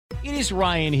is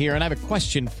Ryan here, and I have a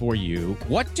question for you.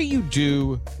 What do you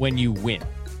do when you win?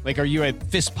 Like, are you a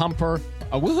fist pumper,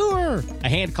 a woohooer, a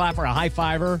hand clapper, a high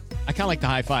fiver? I kind of like the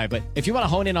high five, but if you want to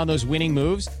hone in on those winning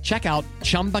moves, check out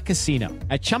Chumba Casino.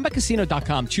 At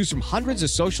ChumbaCasino.com, choose from hundreds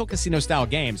of social casino-style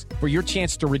games for your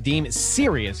chance to redeem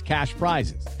serious cash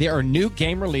prizes. There are new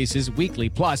game releases weekly,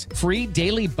 plus free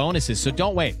daily bonuses. So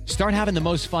don't wait. Start having the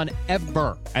most fun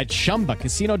ever at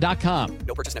ChumbaCasino.com.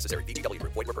 No purchase necessary. VGW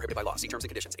Group. Void where prohibited by law. See terms and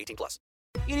conditions. 18+.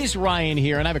 It is Ryan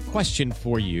here, and I have a question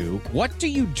for you. What do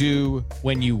you do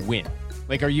when you win?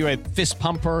 Like, are you a fist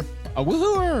pumper, a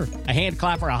woohooer, a hand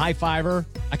clapper, a high fiver?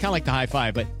 I kind of like the high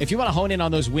five, but if you want to hone in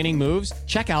on those winning moves,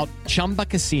 check out Chumba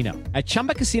Casino. At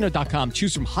ChumbaCasino.com,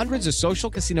 choose from hundreds of social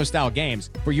casino-style games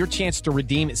for your chance to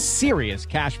redeem serious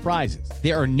cash prizes.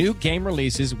 There are new game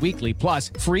releases weekly, plus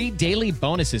free daily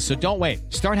bonuses. So don't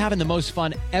wait. Start having the most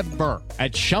fun ever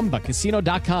at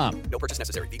ChumbaCasino.com. No purchase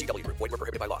necessary. VGW Group. Void where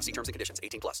prohibited by law. See terms and conditions.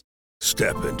 18+.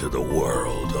 Step into the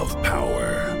world of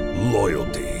power,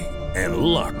 loyalty, and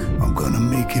luck. I'm gonna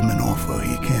make him an offer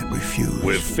he can't refuse.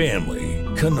 With family,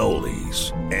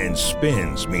 cannolis, and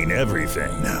spins mean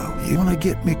everything. Now, you wanna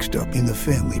get mixed up in the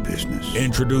family business.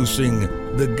 Introducing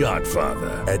The Godfather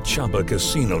at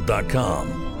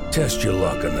ChumbaCasino.com. Test your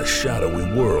luck in the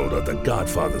shadowy world of The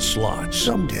Godfather slot.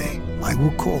 Someday, I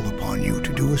will call upon you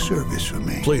to do a service for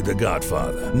me. Play The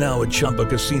Godfather now at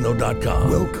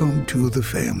ChumbaCasino.com. Welcome to the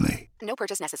family. No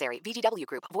purchase necessary. VGW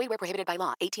Group. Void where prohibited by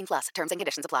law. 18+. Terms and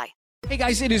conditions apply. Hey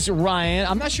guys, it is Ryan.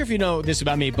 I'm not sure if you know this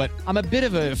about me, but I'm a bit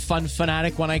of a fun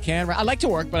fanatic when I can. I like to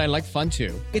work, but I like fun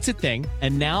too. It's a thing.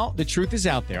 And now the truth is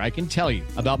out there. I can tell you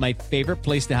about my favorite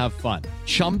place to have fun.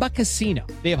 Chumba Casino.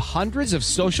 They have hundreds of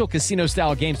social casino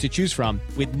style games to choose from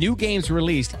with new games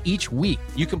released each week.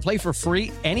 You can play for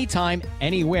free anytime,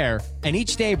 anywhere. And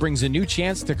each day brings a new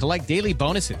chance to collect daily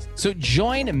bonuses. So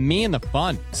join me in the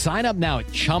fun. Sign up now at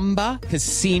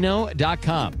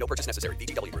ChumbaCasino.com. No purchase necessary.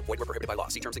 VGW Group. Void where prohibited by law.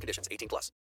 See terms and conditions.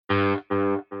 18+.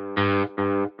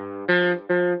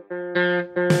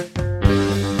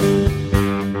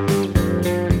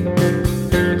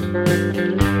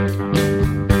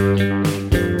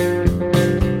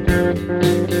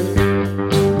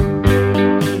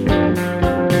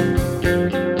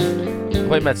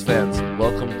 Hey Mets fans,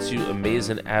 welcome to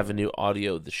Amazing Avenue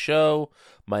Audio, the show.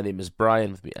 My name is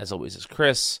Brian. With me, as always, is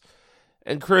Chris.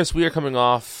 And Chris, we are coming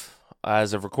off,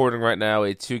 as of recording right now,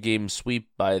 a 2-game sweep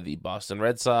by the Boston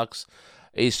Red Sox.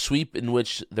 A sweep in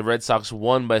which the Red Sox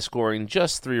won by scoring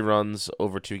just 3 runs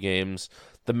over 2 games.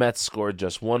 The Mets scored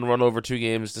just 1 run over 2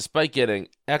 games, despite getting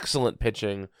excellent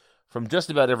pitching from just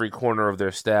about every corner of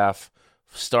their staff,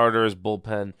 starters,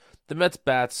 bullpen. The Mets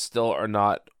bats still are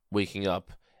not waking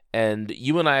up. And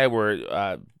you and I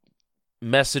were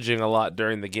messaging a lot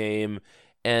during the game,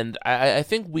 and I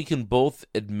think we can both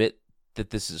admit that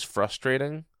this is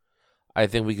frustrating. I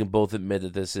think we can both admit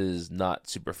that this is not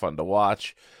super fun to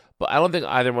watch, but I don't think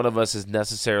either one of us is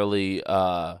necessarily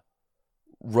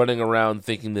running around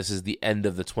thinking this is the end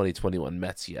of the 2021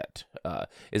 Mets yet.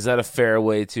 Is that a fair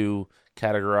way to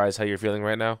categorize how you're feeling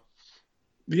right now?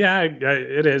 Yeah,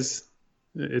 it is.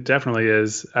 It definitely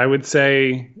is. I would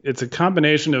say it's a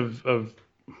combination of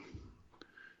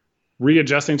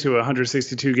readjusting to a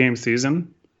 162-game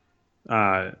season.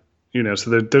 So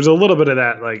there's a little bit of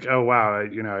that, like, oh, wow,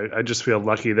 I just feel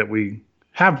lucky that we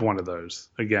have one of those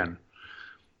again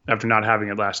after not having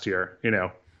it last year.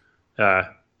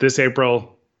 This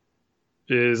April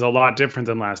is a lot different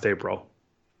than last April,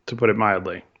 to put it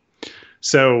mildly.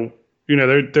 So,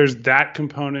 there's that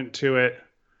component to it.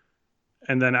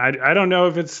 And then I don't know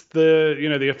if it's the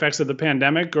effects of the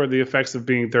pandemic or the effects of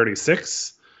being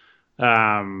 36,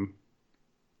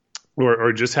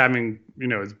 or just having,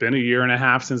 it's been a year and a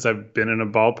half since I've been in a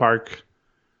ballpark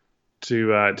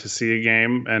to see a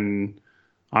game. And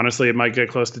honestly, it might get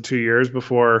close to 2 years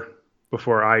before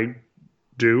I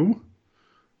do.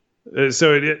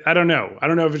 So I don't know. I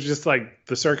don't know if it's just like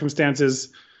the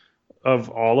circumstances of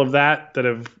all of that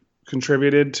have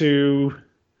contributed to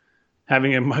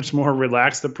having a much more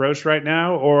relaxed approach right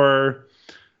now, or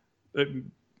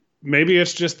maybe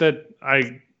it's just that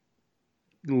I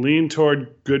lean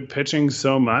toward good pitching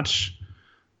so much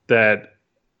that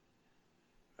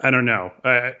I don't know.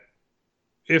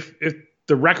 If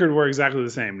the record were exactly the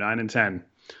same, 9-10,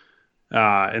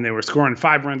 and they were scoring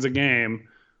 5 runs a game,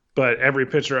 but every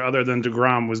pitcher other than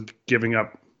DeGrom was giving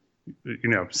up,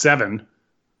 7,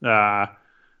 I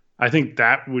think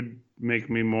that would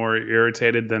make me more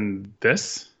irritated than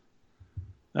this.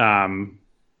 Yeah,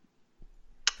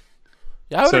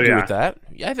 I would agree with that.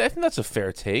 Yeah, I think that's a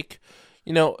fair take.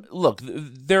 Look,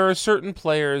 there are certain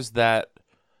players that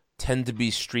tend to be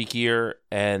streakier,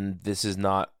 and this is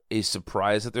not a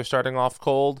surprise that they're starting off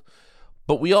cold.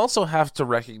 But we also have to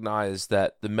recognize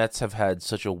that the Mets have had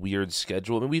such a weird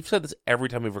schedule. I mean, we've said this every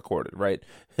time we've recorded, right?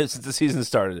 Since the season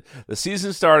started. The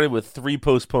season started with 3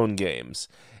 postponed games.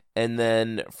 And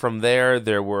then from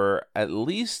there were at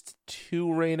least 2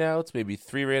 rainouts, maybe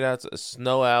 3 rainouts, a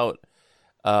snow out.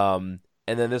 And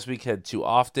then this week had 2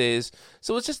 off days.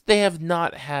 So it's just they have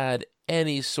not had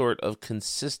any sort of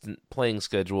consistent playing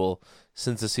schedule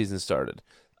since the season started.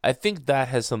 I think that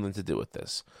has something to do with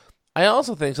this. I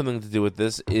also think something to do with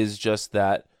this is just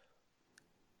that,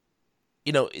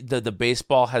 the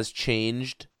baseball has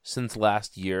changed since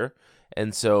last year,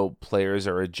 and so players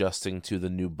are adjusting to the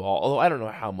new ball. Although I don't know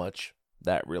how much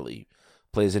that really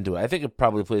plays into it. I think it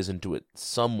probably plays into it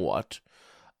somewhat.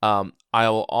 I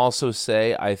will also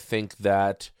say I think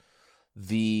that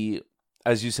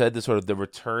as you said, the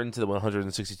return to the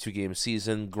 162 game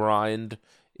season grind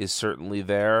is certainly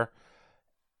there.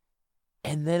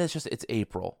 And then it's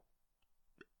April.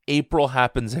 April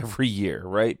happens every year,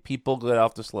 right? People get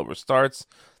off to slower starts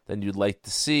than you'd like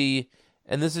to see.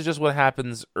 And this is just what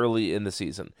happens early in the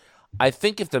season. I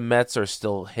think if the Mets are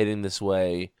still hitting this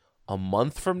way a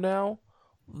month from now,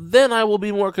 then I will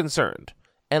be more concerned.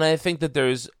 And I think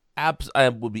that I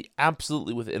will be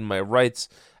absolutely within my rights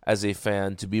as a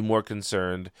fan to be more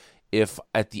concerned if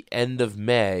at the end of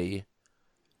May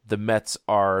the Mets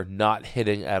are not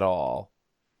hitting at all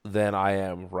than I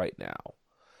am right now.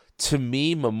 To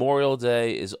me, Memorial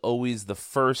Day is always the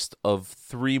first of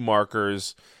 3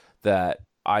 markers that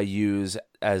I use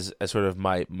as sort of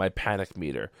my panic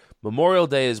meter. Memorial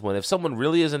Day is when if someone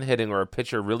really isn't hitting or a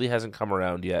pitcher really hasn't come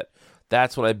around yet,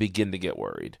 that's when I begin to get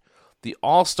worried. The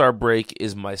All-Star break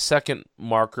is my second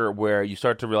marker where you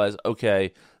start to realize,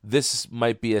 okay, this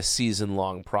might be a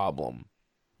season-long problem.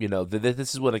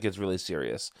 This is when it gets really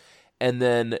serious. And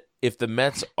then if the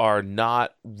Mets are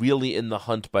not really in the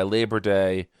hunt by Labor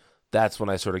Day, that's when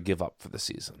I sort of give up for the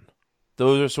season.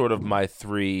 Those are sort of my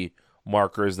 3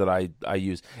 markers that I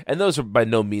use. And those are by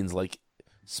no means like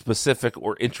specific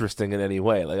or interesting in any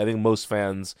way. Like I think most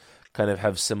fans kind of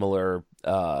have similar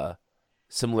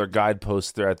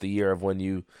guideposts throughout the year of when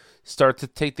you start to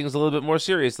take things a little bit more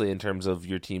seriously in terms of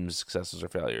your team's successes or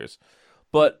failures.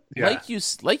 But like you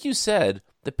said,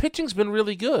 the pitching's been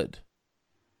really good.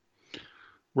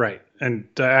 Right. And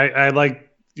I like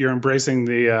you're embracing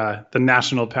the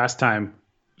national pastime,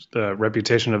 the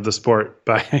reputation of the sport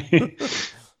by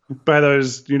by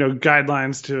those,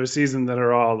 guidelines to a season that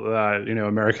are all,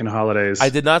 American holidays. I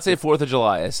did not say 4th of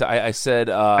July. I said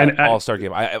All-Star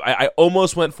game. I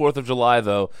almost went 4th of July,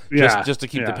 though, just to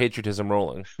keep the patriotism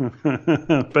rolling.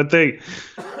 But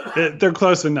they're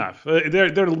close enough.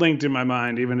 They're linked in my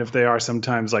mind, even if they are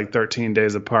sometimes like 13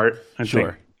 days apart. I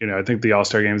think the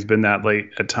All-Star game's been that late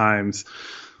at times.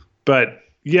 But,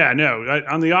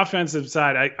 on the offensive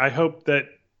side, I hope that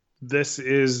this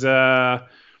is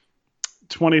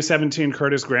 2017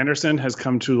 Curtis Granderson has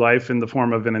come to life in the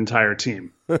form of an entire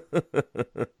team.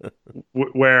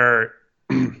 Where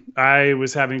I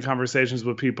was having conversations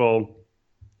with people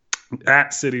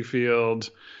at Citi Field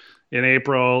in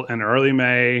April and early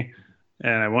May,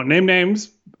 and I won't name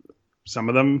names. Some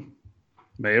of them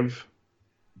may have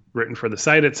written for the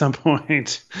site at some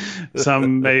point.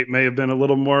 Some may have been a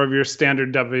little more of your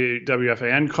standard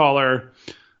WFAN caller,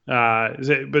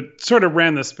 but sort of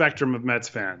ran the spectrum of Mets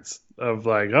fans of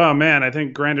like, oh man, I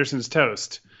think Granderson's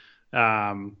toast.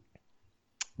 But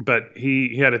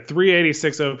he had a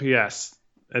 386 OPS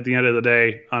at the end of the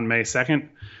day on May 2nd,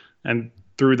 and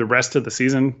through the rest of the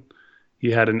season,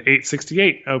 he had an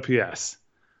 868 OPS.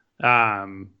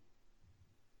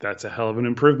 That's a hell of an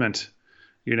improvement,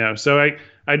 So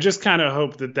I just kind of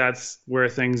hope that that's where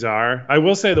things are. I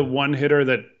will say the one hitter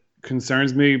that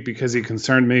concerns me, because he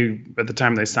concerned me at the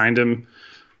time they signed him,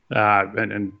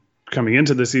 and coming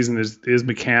into the season is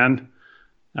McCann.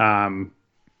 I've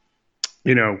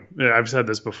said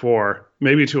this before,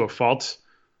 maybe to a fault.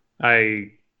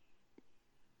 I'm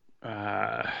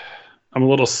a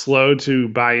little slow to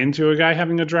buy into a guy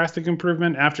having a drastic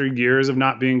improvement after years of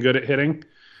not being good at hitting.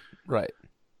 Right.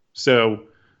 So,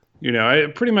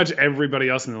 pretty much everybody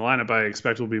else in the lineup I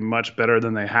expect will be much better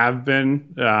than they have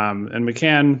been. And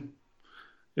McCann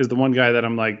is the one guy that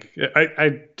I'm like,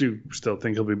 I do still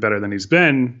think he'll be better than he's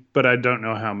been, but I don't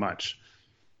know how much.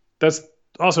 That's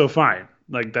also fine.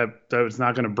 Like that's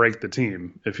not going to break the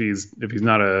team if he's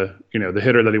not the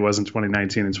hitter that he was in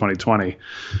 2019 and 2020.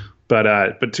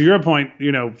 But to your point,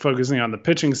 focusing on the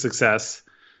pitching success,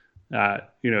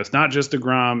 it's not just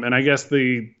DeGrom. And I guess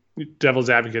the devil's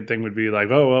advocate thing would be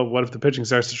like, oh, well, what if the pitching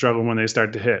starts to struggle when they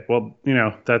start to hit? Well,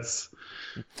 that's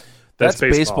That's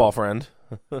baseball, friend.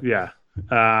 Yeah.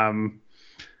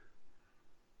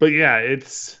 But yeah,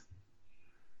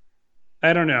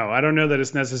 I don't know. I don't know that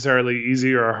it's necessarily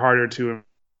easier or harder to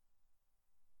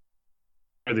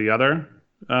or the other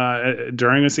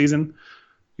during a season.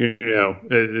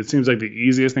 It seems like the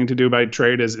easiest thing to do by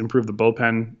trade is improve the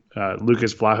bullpen.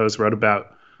 Lucas Vlahos wrote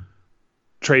about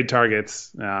trade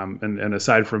targets, and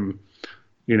aside from,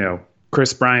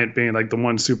 Chris Bryant being like the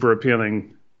one super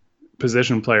appealing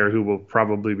position player who will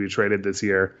probably be traded this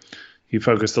year, he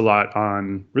focused a lot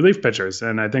on relief pitchers,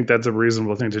 and I think that's a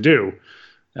reasonable thing to do.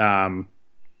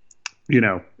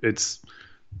 It's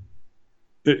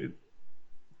the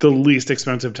least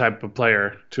expensive type of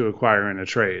player to acquire in a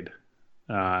trade.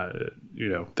 That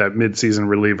midseason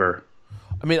reliever.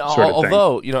 I mean,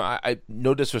 although I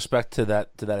no disrespect to that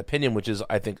opinion, which is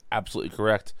I think absolutely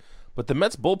correct, but the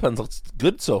Mets bullpen looks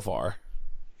good so far.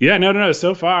 Yeah, no.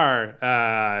 So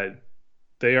far,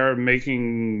 they are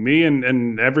making me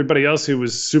and everybody else who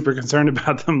was super concerned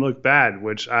about them look bad.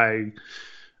 Which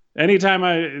if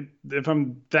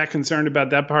I'm that concerned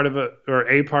about that part of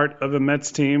a part of a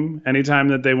Mets team, anytime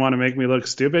that they want to make me look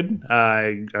stupid,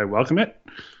 I welcome it.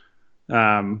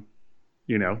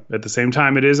 At the same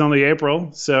time, it is only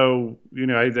April, so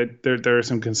there are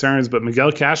some concerns. But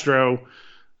Miguel Castro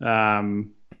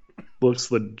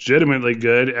looks legitimately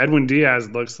good. Edwin Diaz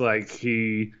looks like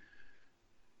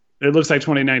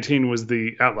 2019 was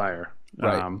the outlier.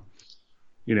 Right.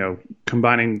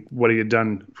 Combining what he had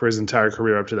done for his entire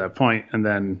career up to that point, and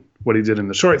then what he did in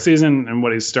the short season, and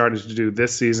what he's started to do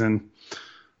this season.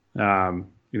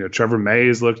 Trevor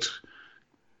Mays looked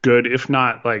good, if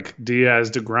not like Diaz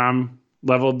DeGrom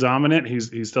level dominant.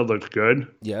 He still looked good.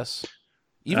 Yes.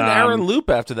 Even Aaron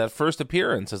Loop after that first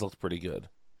appearance has looked pretty good.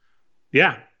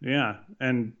 Yeah.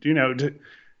 And,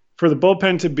 for the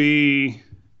bullpen to be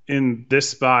in this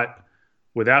spot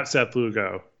without Seth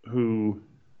Lugo, who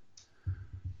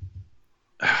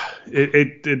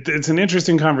it's an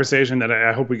interesting conversation that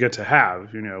I hope we get to have.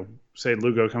 Say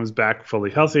Lugo comes back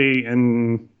fully healthy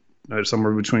in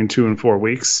somewhere between 2 and 4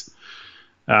 weeks.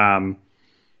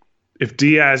 If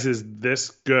Diaz is this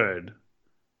good,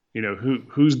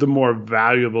 who's the more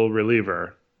valuable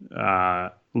reliever,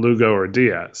 Lugo or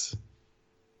Diaz?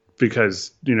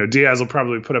 Because, Diaz will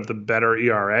probably put up the better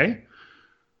ERA,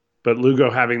 but Lugo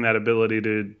having that ability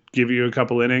to give you a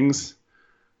couple innings,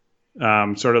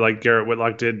 sort of like Garrett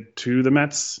Whitlock did to the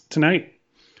Mets tonight,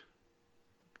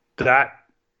 that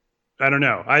I don't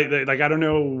know. I don't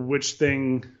know which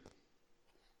thing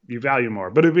you value more,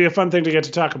 but it'd be a fun thing to get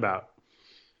to talk about.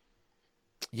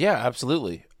 Yeah,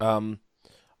 absolutely. I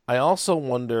also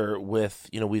wonder with,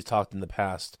 we've talked in the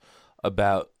past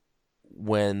about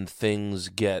when things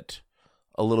get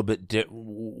a little bit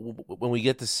when we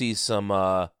get to see some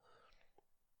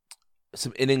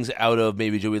innings out of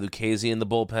maybe Joey Lucchesi in the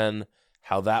bullpen,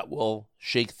 how that will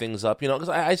shake things up, because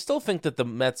I still think that the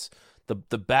Mets, the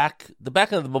back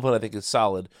end of the bullpen I think is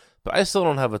solid, but I still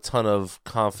don't have a ton of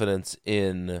confidence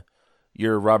in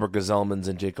your Robert Gazelmans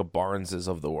and Jacob Barneses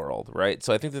of the world, right?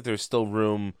 So I think that there's still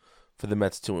room for the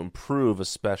Mets to improve,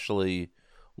 especially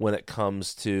when it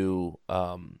comes to,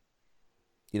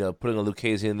 putting a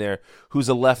Lucchesi in there, who's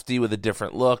a lefty with a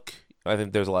different look. I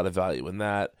think there's a lot of value in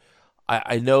that.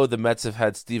 I know the Mets have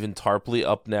had Stephen Tarpley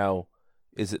up now.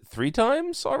 Is it 3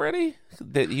 times already?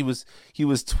 That he was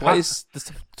twice the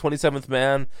 27th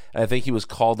man, and I think he was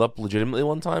called up legitimately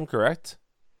one time, correct?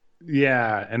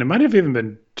 Yeah, and it might have even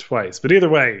been twice. But either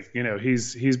way,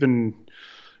 he's been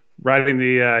riding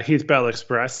the Heath Bell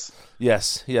Express.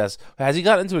 Yes. Has he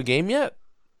got into a game yet?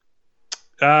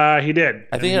 He did.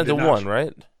 I think he had to one,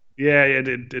 right? Yeah,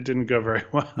 it didn't go very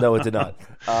well. No, it did not.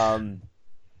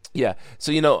 Yeah,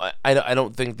 so I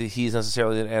don't think that he's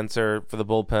necessarily an answer for the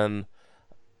bullpen.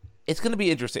 It's going to be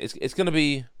interesting. It's going to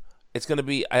be.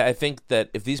 I think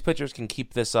that if these pitchers can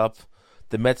keep this up,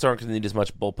 the Mets aren't going to need as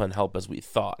much bullpen help as we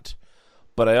thought.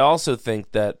 But I also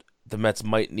think that the Mets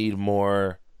might need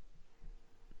more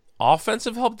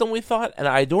offensive help than we thought. And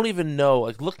I don't even know,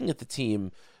 like looking at the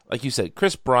team, like you said,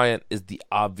 Chris Bryant is the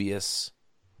obvious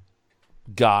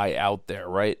guy out there,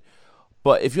 right?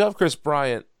 But if you have Chris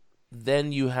Bryant,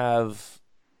 then you're going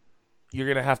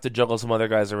to have to juggle some other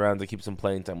guys around to keep some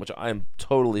playing time, which I'm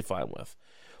totally fine with.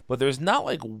 But there's not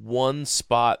like one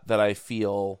spot that I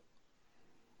feel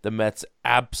the Mets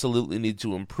absolutely need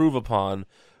to improve upon,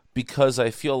 because I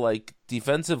feel like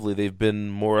defensively they've been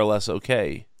more or less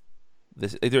okay.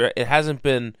 It hasn't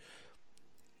been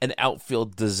an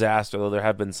outfield disaster, though there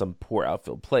have been some poor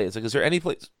outfield plays. Like, is there any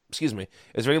place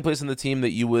in the team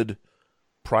that you would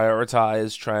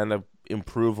prioritize trying to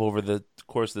improve over the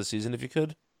course of the season if you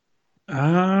could?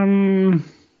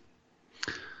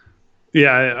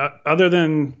 Yeah, other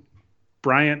than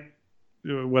Bryant,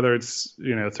 whether it's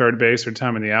third base or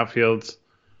time in the outfield,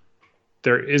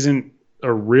 there isn't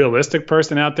a realistic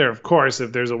person out there. Of course,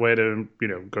 if there's a way to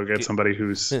go get somebody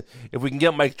who's If we can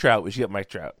get Mike Trout, we should get Mike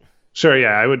Trout. sure.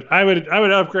 Yeah, I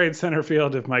would upgrade center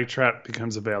field if Mike Trout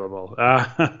becomes available.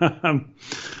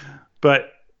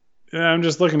 But I'm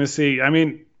just looking to see. I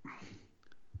mean,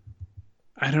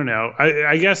 I don't know.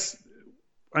 I guess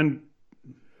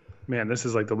man, this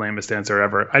is like the lamest answer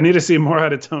ever. I need to see more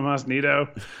out of Tomas Nido.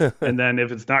 And then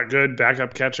if it's not good,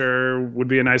 backup catcher would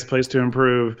be a nice place to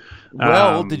improve.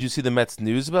 Well, did you see the Mets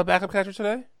news about backup catcher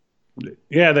today?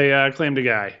 Yeah, they claimed a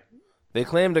guy. They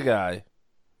claimed a guy.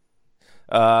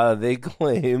 They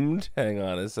claimed, hang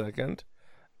on a second,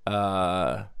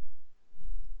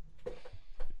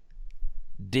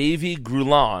 Davey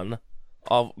Grullon,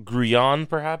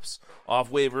 perhaps,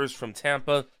 off waivers from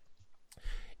Tampa.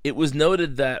 It was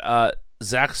noted that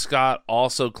Zach Scott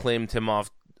also claimed him off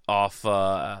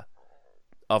waivers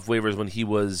when he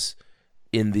was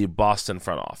in the Boston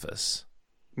front office.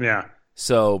 Yeah.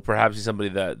 So perhaps he's somebody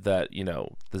that the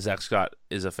Zach Scott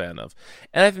is a fan of,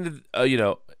 and I think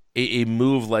that a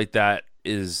move like that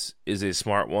is a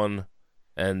smart one,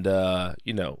 and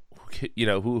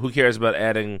who cares about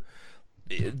adding?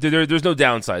 There's no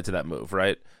downside to that move,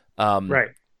 right?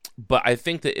 Right. But I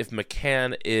think that if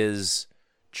McCann is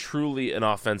truly an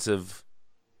offensive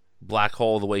black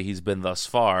hole the way he's been thus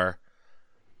far,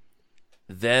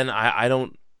 then I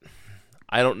don't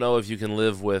know if you can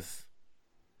live with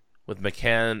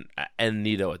McCann and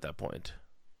Nido at that point.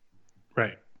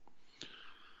 Right.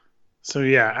 So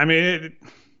yeah, I mean,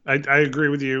 I agree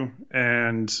with you,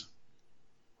 and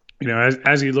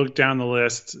as you look down the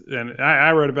list, and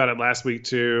I wrote about it last week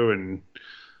too, and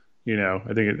I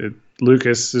think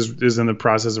Lucas is in the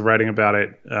process of writing about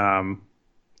it.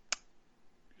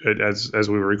 As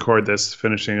we record this,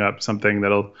 finishing up something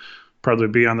that'll probably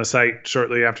be on the site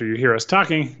shortly after you hear us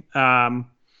talking.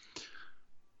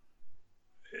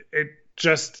 It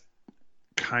just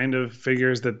kind of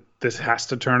figures that this has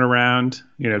to turn around.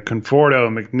 Conforto,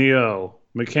 McNeil,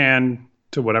 McCann,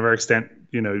 to whatever extent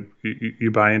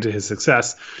you buy into his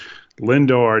success.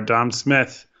 Lindor, Dom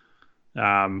Smith,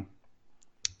 even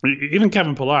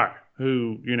Kevin Pillar,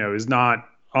 who is not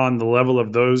on the level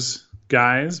of those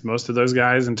guys, most of those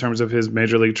guys, in terms of his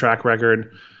major league track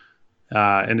record,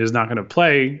 and is not going to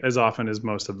play as often as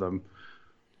most of them.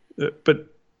 But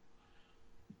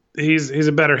he's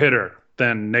a better hitter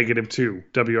than -2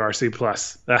 WRC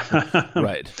plus.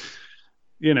 Right.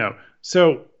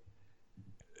 So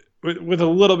with a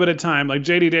little bit of time, like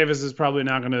JD Davis is probably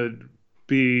not going to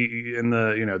be in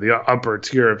the the upper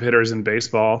tier of hitters in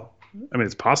baseball. I mean,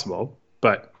 it's possible,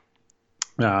 but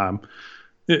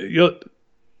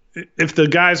if the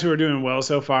guys who are doing well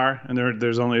so far, and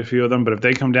there's only a few of them, but if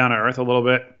they come down to earth a little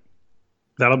bit,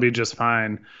 that'll be just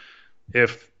fine.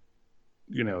 If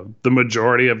the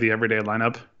majority of the everyday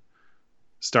lineup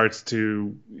starts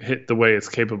to hit the way it's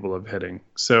capable of hitting.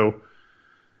 So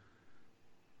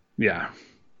yeah,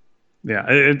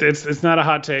 it's not a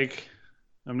hot take.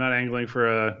 I'm not angling for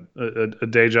a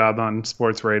day job on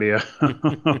sports radio.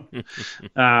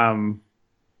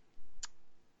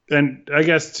 And I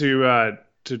guess to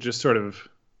just sort of,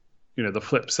 the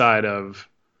flip side of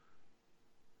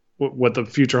what the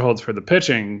future holds for the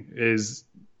pitching is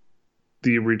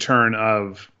the return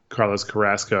of Carlos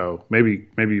Carrasco, maybe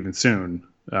even soon.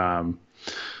 The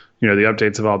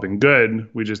updates have all been good.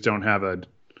 We just don't have a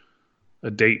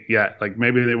date yet. Like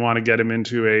maybe they want to get him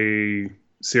into a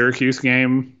Syracuse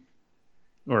game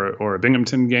or a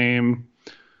Binghamton game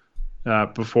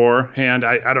beforehand.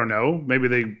 I don't know. Maybe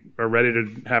they are ready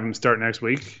to have him start next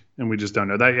week, and we just don't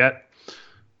know that yet.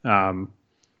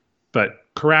 But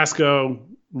Carrasco,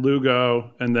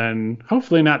 Lugo, and then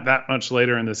hopefully not that much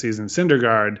later in the season,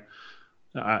 Syndergaard,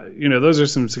 those are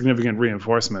some significant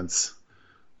reinforcements.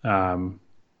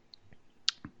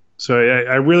 So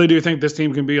I really do think this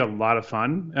team can be a lot of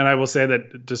fun. And I will say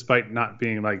that despite not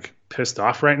being like pissed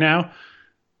off right now,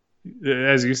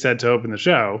 as you said to open the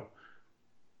show,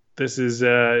 this is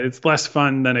it's less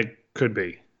fun than it could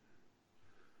be.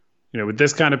 With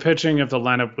this kind of pitching, if the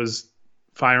lineup was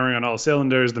firing on all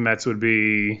cylinders, the Mets would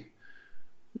be,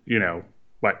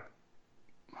 what?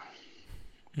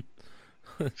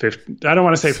 50, I don't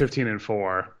want to say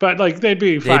 15-4, but like they'd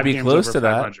be games close over to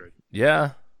 500.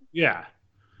 That. Yeah.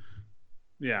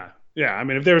 I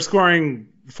mean, if they were scoring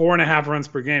 4.5 runs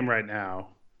per game right now,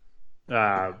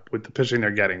 with the pitching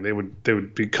they're getting, they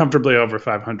would be comfortably over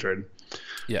 500.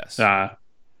 Yes.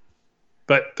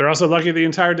 But they're also lucky the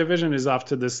entire division is off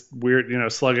to this weird,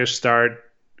 sluggish start.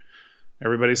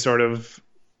 Everybody's sort of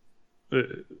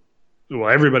well,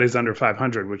 everybody's under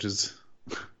 500, which is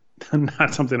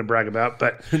not something to brag about,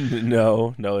 but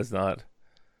no, it's not.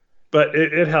 But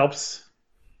it helps.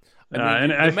 I mean,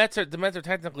 the Mets are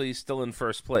technically still in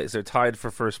first place. They're tied for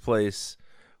first place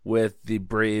with the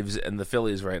Braves and the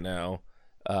Phillies right now,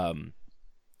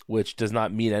 which does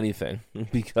not mean anything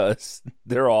because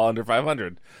they're all under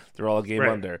 500. They're all a game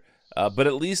under. But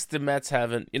at least the Mets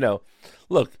haven't,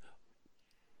 look,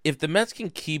 if the Mets can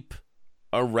keep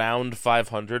around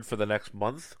 500 for the next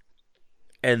month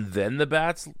and then the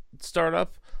bats start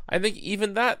up, I think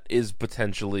even that is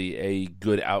potentially a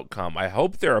good outcome. I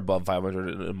hope they're above 500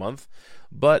 in a month,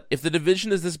 but if the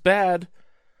division is this bad,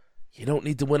 you don't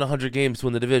need to win 100 games to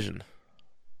win the division.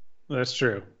 That's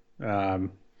true. And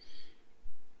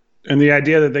the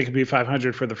idea that they could be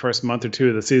 500 for the first month or two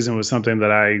of the season was something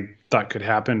that I thought could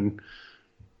happen,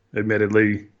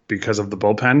 admittedly, because of the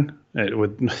bullpen,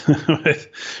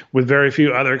 with very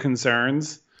few other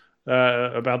concerns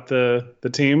about the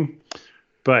team.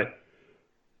 But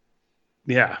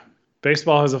yeah,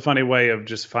 baseball has a funny way of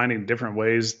just finding different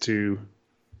ways to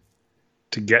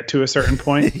get to a certain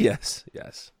point. Yes.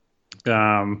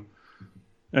 And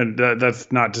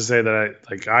that's not to say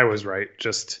that I was right.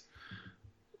 Just,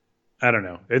 I don't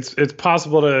know. It's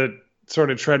possible to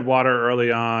sort of tread water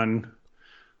early on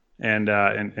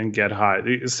and get hot.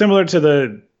 Similar to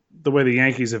the way the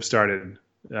Yankees have started.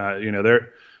 Their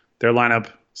lineup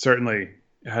certainly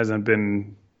hasn't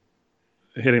been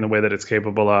hitting the way that it's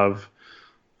capable of.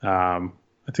 I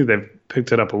think they've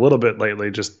picked it up a little bit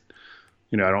lately. Just,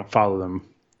 I don't follow them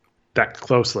that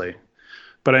closely,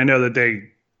 but I know that they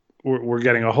were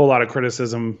getting a whole lot of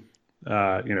criticism.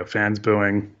 Fans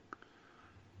booing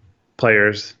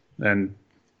players, and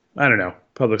I don't know.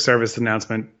 Public service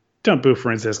announcement: don't boo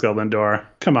Francisco Lindor.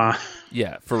 Come on.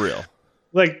 Yeah, for real.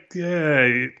 He's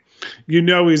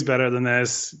better than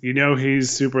this.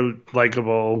 He's super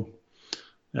likable.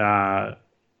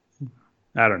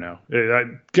 I don't know.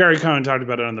 Gary Cohen talked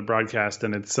about it on the broadcast,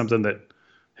 and it's something that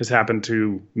has happened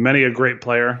to many a great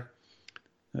player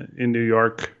in New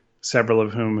York, several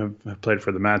of whom have played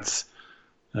for the Mets.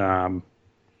 It's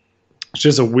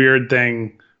just a weird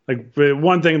thing.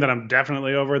 One thing that I'm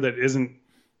definitely over that isn't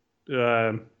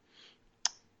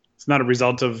it's not a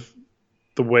result of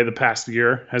the way the past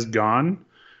year has gone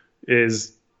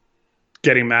is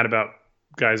getting mad about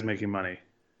guys making money.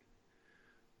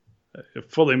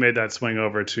 It fully made that swing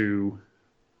over to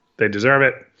they deserve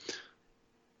it.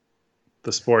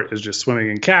 The sport is just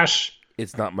swimming in cash.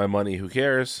 It's not my money. Who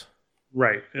cares?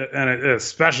 Right. And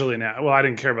especially now. Well, I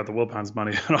didn't care about the Wilpons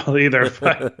money at all either.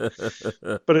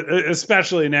 But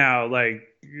especially now,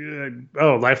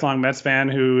 lifelong Mets fan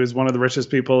who is one of the richest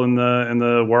people in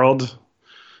the world.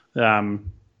 Yeah,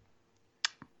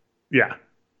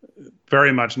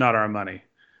 very much not our money.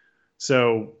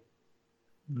 So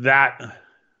that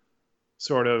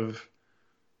sort of,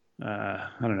 I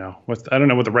don't know what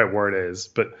the right word is,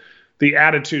 but the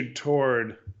attitude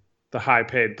toward the high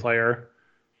paid player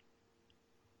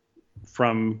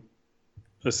from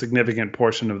a significant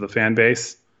portion of the fan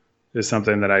base is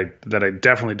something that I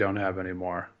definitely don't have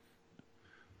anymore.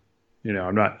 I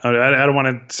don't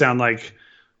want to sound like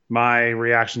my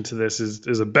reaction to this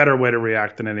is a better way to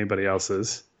react than anybody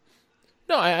else's.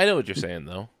 No, I know what you're saying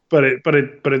though. But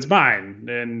it's mine,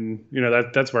 and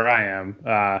that's where I am.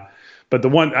 But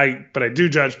I do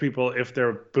judge people if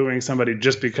they're booing somebody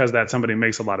just because that somebody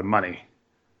makes a lot of money.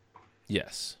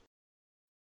 Yes.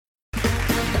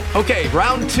 Okay,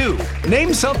 round two.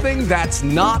 Name something that's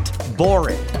not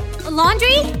boring. A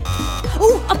laundry?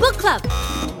 Ooh, a book club.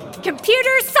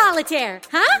 Computer solitaire,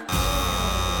 huh?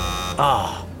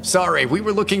 Ah, sorry, we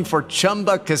were looking for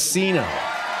Chumba Casino.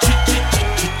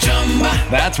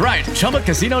 That's right.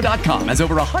 ChumbaCasino.com has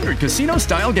over 100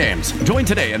 casino-style games. Join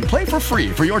today and play for free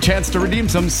for your chance to redeem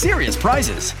some serious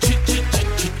prizes.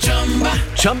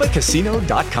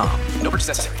 ChumbaCasino.com. No purchase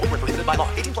necessary. Void where prohibited by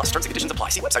law. 18+ terms and conditions apply.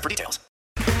 See website for details.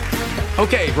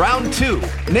 Okay, round two.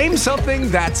 Name something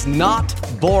that's not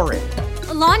boring.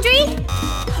 A laundry?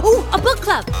 Ooh, a book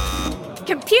club.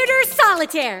 Computer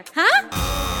solitaire, huh?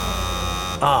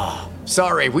 Ah,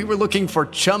 sorry, we were looking for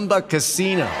Chumba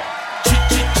Casino.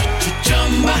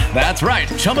 That's right.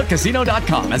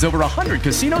 ChumbaCasino.com has over 100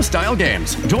 casino-style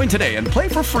games. Join today and play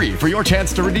for free for your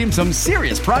chance to redeem some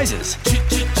serious prizes.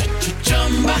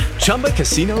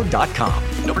 ChumbaCasino.com.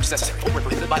 No purchase necessary. Void where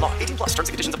prohibited by law. 18+ terms and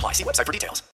conditions apply. See website for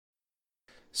details.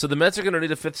 So the Mets are going to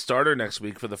need a fifth starter next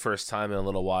week for the first time in a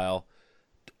little while.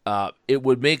 It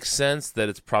would make sense that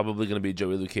it's probably going to be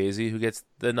Joey Lucchesi who gets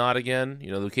the nod again.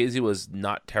 Lucchesi was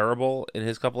not terrible in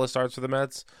his couple of starts for the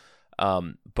Mets.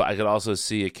 But I could also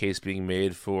see a case being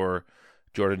made for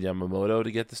Jordan Yamamoto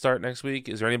to get the start next week.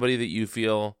 Is there anybody that you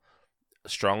feel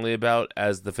strongly about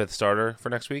as the fifth starter for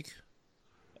next week?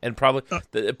 And probably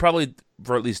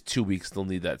for at least 2 weeks they'll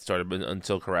need that starter, but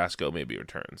until Carrasco maybe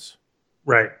returns.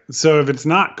 Right. So if it's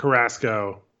not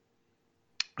Carrasco,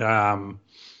 for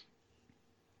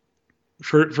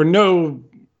no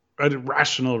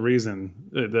rational reason,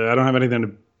 I don't have anything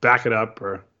to back it up,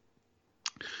 or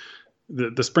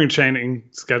the spring training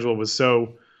schedule was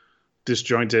so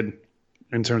disjointed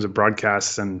in terms of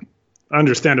broadcasts, and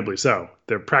understandably so.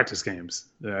 They're practice games.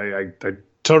 I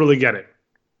totally get it.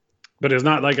 But it's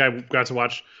not like I got to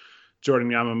watch Jordan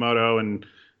Yamamoto and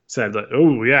said,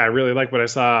 oh, yeah, I really like what I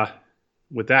saw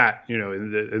with that,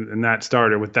 in that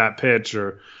start or with that pitch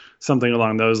or something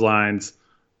along those lines.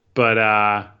 But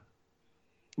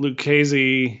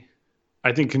Lucchesi,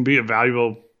 I think, can be a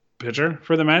valuable pitcher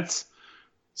for the Mets.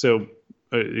 So,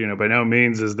 by no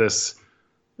means is this,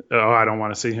 I don't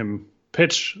want to see him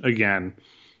pitch again.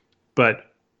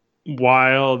 But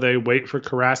while they wait for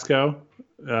Carrasco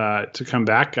to come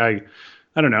back, I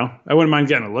don't know. I wouldn't mind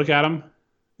getting a look at him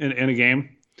in a game.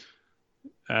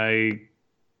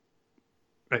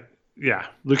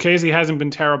 Lucchesi hasn't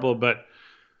been terrible, but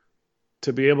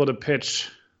to be able to pitch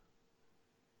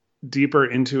deeper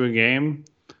into a game,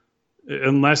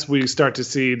 unless we start to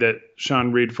see that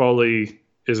Sean Reed-Foley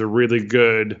is a really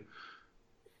good,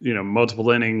 multiple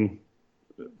inning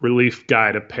relief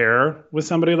guy to pair with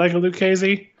somebody like a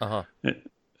Lucchesi.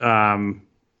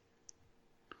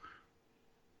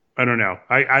 I don't know.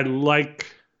 I like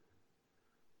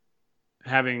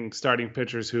having starting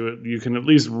pitchers who you can at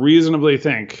least reasonably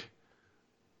think,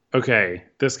 okay,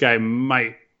 this guy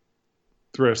might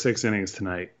throw 6 innings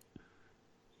tonight,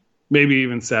 maybe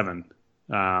even 7.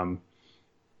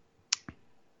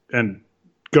 And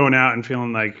going out and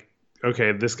feeling like,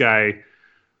 okay, this guy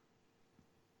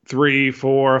 3,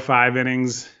 4, 5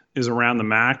 innings is around the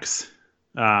max.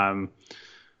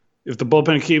 If the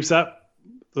bullpen keeps up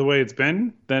the way it's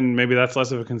been, then maybe that's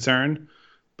less of a concern.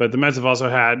 But the Mets have also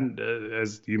had,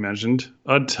 as you mentioned,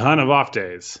 a ton of off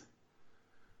days.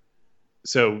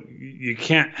 So you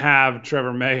can't have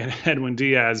Trevor May and Edwin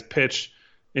Diaz pitch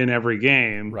in every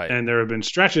game. Right. And there have been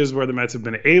stretches where the Mets have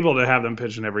been able to have them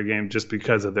pitch in every game just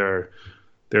because of their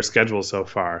schedule so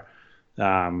far.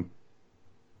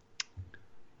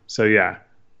 So yeah,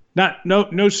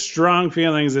 no strong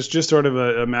feelings. It's just sort of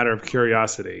a matter of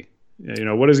curiosity.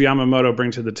 What does Yamamoto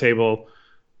bring to the table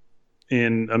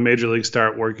in a major league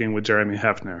start working with Jeremy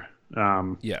Hefner?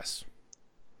 Yes.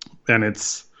 And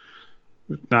it's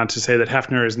not to say that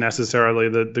Hefner is necessarily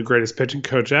the greatest pitching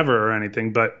coach ever or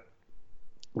anything, but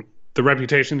the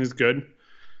reputation is good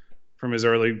from his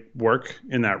early work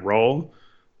in that role.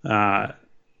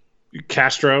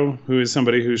 Castro, who is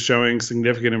somebody who's showing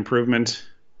significant improvement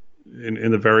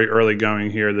in the very early going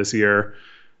here this year.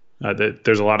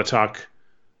 There's a lot of talk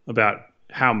about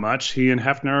how much he and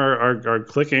Hefner are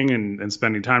clicking and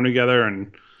spending time together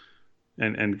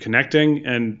and connecting.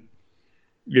 And,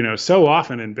 so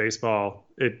often in baseball,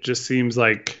 it just seems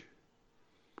like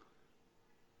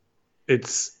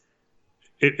it's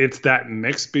that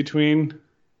mix between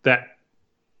that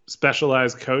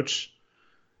specialized coach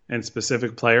and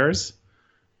specific players,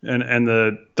 and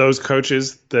those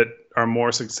coaches that are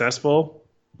more successful,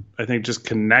 I think, just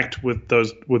connect with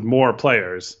more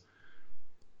players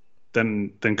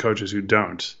than coaches who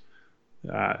don't.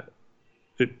 I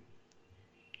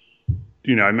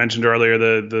mentioned earlier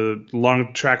the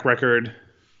long track record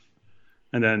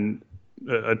and then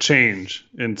a change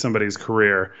in somebody's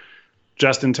career.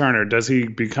 Justin Turner, does he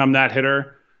become that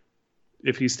hitter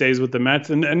if he stays with the Mets?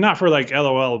 And not for like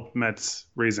LOL Mets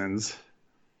reasons,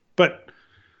 but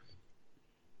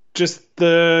just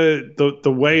the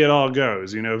way it all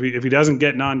goes. If he doesn't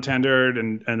get non-tendered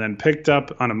and then picked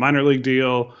up on a minor league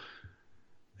deal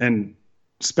and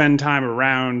spend time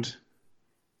around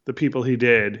the people he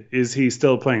did, is he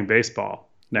still playing baseball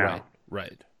now?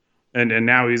 Right. And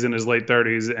now he's in his late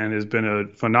 30s and has been a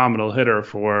phenomenal hitter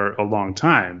for a long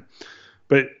time.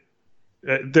 But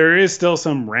there is still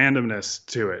some randomness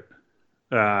to it,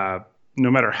 no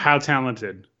matter how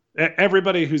talented.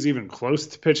 Everybody who's even close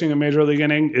to pitching a major league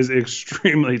inning is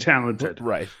extremely talented.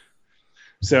 Right.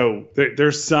 So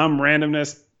there's some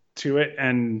randomness to it.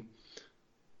 And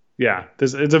yeah,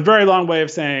 it's a very long way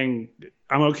of saying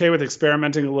I'm okay with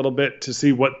experimenting a little bit to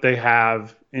see what they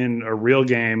have in a real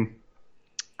game.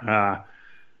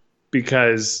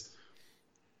 Because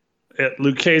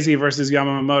Lucchesi versus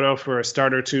Yamamoto for a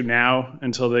start or two now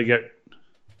until they get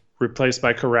replaced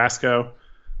by Carrasco,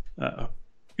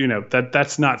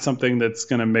 that's not something that's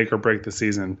going to make or break the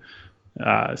season.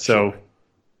 So,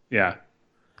 yeah.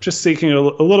 just seeking a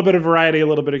little bit of variety, a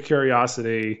little bit of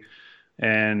curiosity,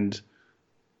 and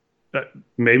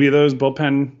maybe those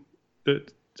bullpen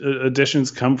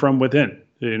additions come from within.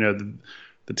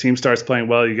 The team starts playing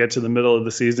well. You get to the middle of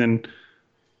the season,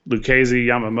 Lucchesi,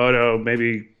 Yamamoto,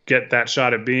 maybe get that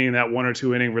shot at being that 1 or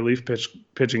 2 inning relief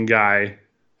pitching guy.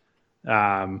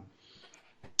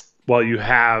 While you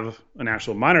have an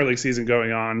actual minor league season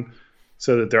going on,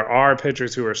 so that there are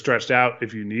pitchers who are stretched out.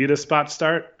 If you need a spot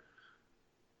start,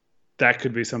 that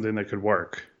could be something that could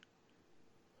work.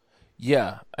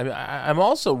 Yeah, I mean, I'm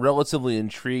also relatively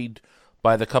intrigued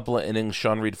by the couple of innings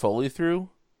Sean Reed-Foley threw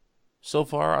so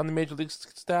far on the Major League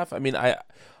staff. I mean,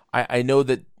 I know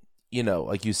that,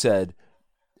 like you said,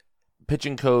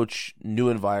 pitching coach, new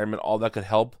environment, all that could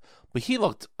help, but he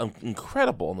looked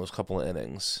incredible in those couple of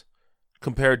innings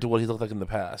compared to what he looked like in the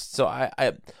past. So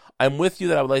I'm with you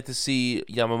that I would like to see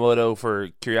Yamamoto for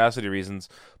curiosity reasons,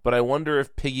 but I wonder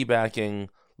if piggybacking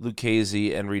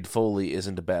Lucchesi and Reed-Foley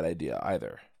isn't a bad idea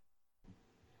either.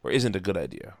 Or isn't a good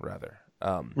idea, rather.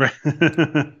 Right.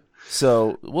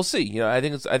 So we'll see. I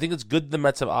think it's good the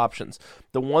Mets have options.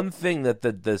 The one thing that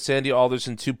the Sandy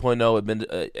Alderson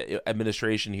 2.0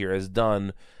 administration here has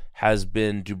done has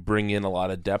been to bring in a lot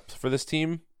of depth for this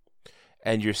team.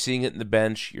 And you're seeing it in the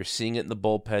bench, you're seeing it in the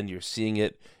bullpen, you're seeing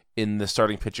it in the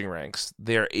starting pitching ranks.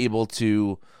 They're able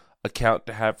to account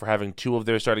for having 2 of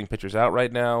their starting pitchers out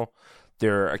right now.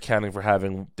 They're accounting for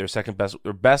having their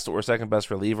best or second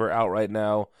best reliever out right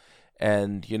now.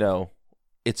 And,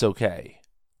 it's okay.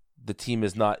 The team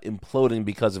is not imploding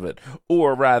because of it.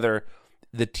 Or rather,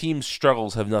 the team's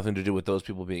struggles have nothing to do with those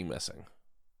people being missing.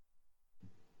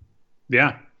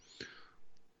 Yeah.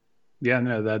 Yeah,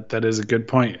 no, that is a good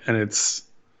point. And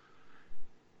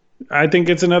I think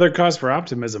it's another cause for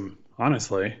optimism,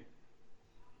 honestly.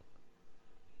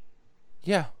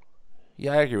 Yeah.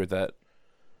 Yeah, I agree with that.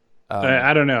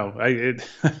 I don't know.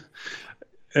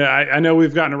 I know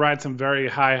we've gotten to ride some very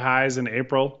high highs in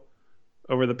April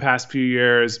over the past few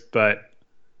years, but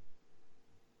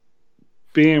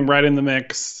being right in the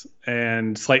mix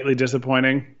and slightly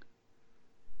disappointing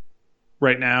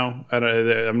right now,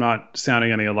 I'm not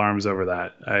sounding any alarms over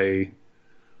that. I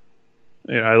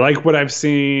like what I've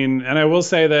seen, and I will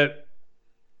say that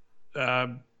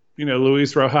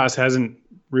Luis Rojas hasn't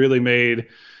really made.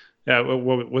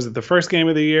 What was it, the first game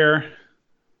of the year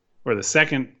or the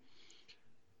second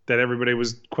that everybody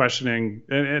was questioning?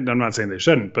 And I'm not saying they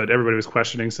shouldn't, but everybody was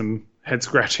questioning some head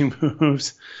scratching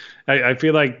moves. I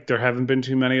feel like there haven't been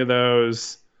too many of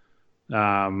those.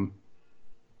 I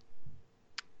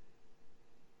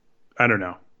don't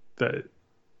know.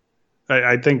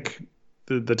 I think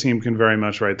the team can very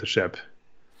much right the ship.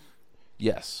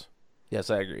 Yes. Yes,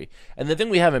 I agree. And the thing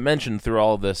we haven't mentioned through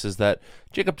all of this is that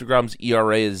Jacob deGrom's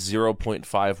ERA is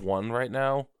 0.51 right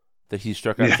now, that he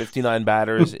struck out 59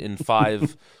 batters in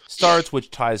 5 starts, which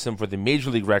ties him for the Major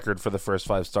League record for the first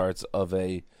 5 starts of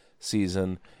a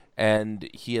season. And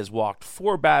he has walked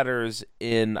 4 batters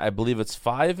in, I believe it's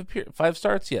 5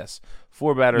 starts? Yes,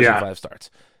 4 batters in 5 starts.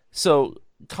 So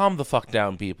calm the fuck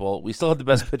down, people. We still have the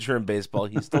best pitcher in baseball.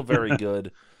 He's still very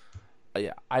good.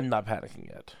 Yeah, I'm not panicking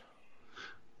yet.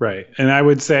 Right. And I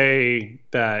would say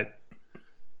that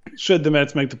should the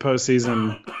Mets make the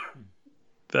postseason,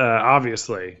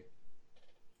 obviously,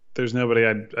 there's nobody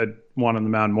I'd want on the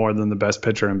mound more than the best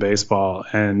pitcher in baseball.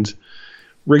 And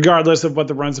regardless of what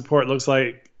the run support looks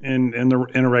like in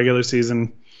a regular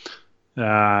season,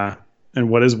 and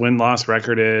what his win-loss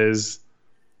record is,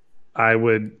 I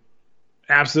would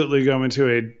absolutely go into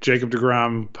a Jacob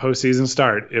deGrom postseason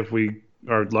start if we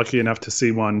are lucky enough to see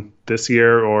one this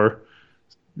year or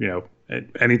at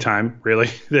any time really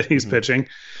that he's pitching.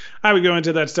 I would go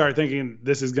into that start thinking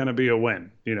this is going to be a win.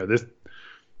 This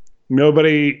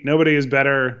nobody is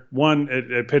better, 1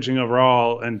 at pitching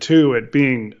overall, and 2 at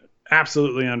being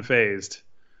absolutely unfazed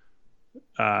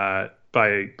by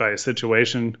a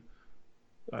situation.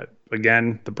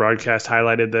 Again, the broadcast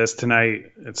highlighted this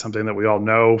tonight. It's something that we all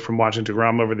know from watching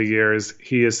deGrom over the years.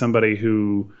 He is somebody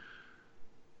who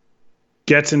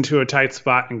gets into a tight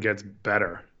spot and gets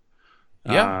better.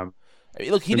 Yeah.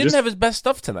 Look, he didn't have his best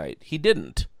stuff tonight. He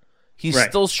didn't. He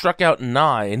still struck out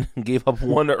 9 and gave up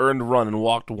 1 earned run and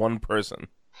walked 1 person.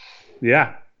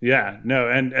 Yeah. Yeah. No,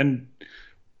 and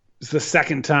it's the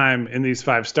second time in these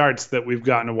 5 starts that we've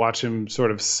gotten to watch him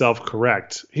sort of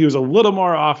self-correct. He was a little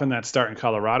more off in that start in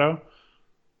Colorado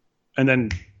and then,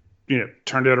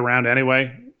 turned it around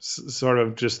anyway. Sort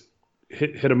of just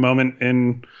hit a moment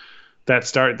in that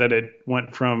start that it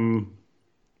went from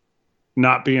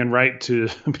not being right to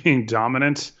being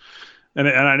dominant. And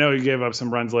I know he gave up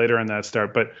some runs later in that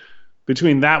start, but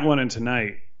between that one and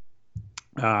tonight,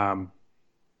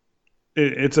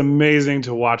 it's amazing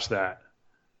to watch that.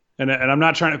 And I'm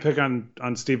not trying to pick on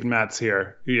Steven Matz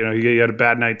here. You know, he had a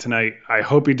bad night tonight. I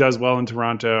hope he does well in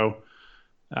Toronto.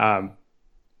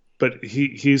 But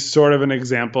he's sort of an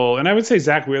example. And I would say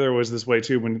Zach Wheeler was this way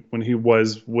too when he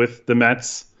was with the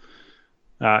Mets.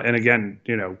 And again,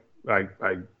 you know, I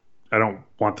don't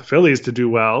want the Phillies to do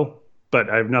well,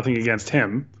 but I have nothing against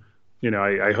him. You know,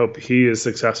 I hope he is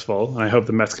successful, and I hope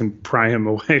the Mets can pry him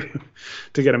away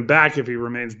to get him back if he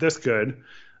remains this good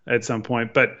at some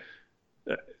point. But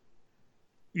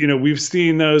you know, we've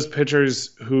seen those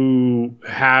pitchers who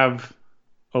have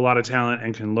a lot of talent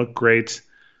and can look great,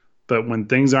 but when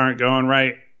things aren't going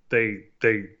right, they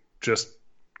just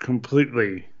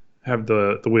completely have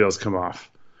the wheels come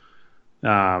off.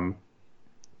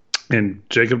 And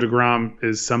Jacob deGrom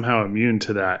is somehow immune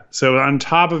to that. So on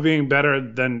top of being better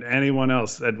than anyone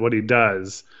else at what he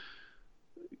does,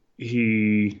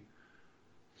 I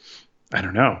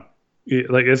don't know.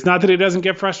 It's not that he doesn't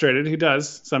get frustrated. He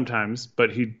does sometimes, but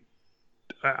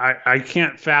I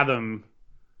can't fathom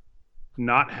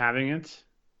not having it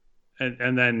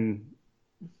and then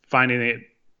finding it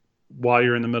while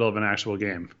you're in the middle of an actual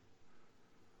game.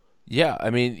 Yeah, I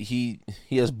mean, he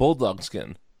has bulldog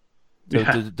skin.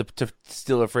 To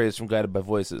steal a phrase from Guided by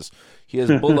Voices, he has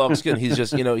bulldog skin. He's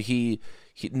just, you know, he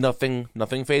nothing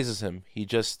phases him.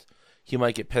 He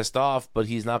might get pissed off, but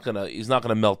he's not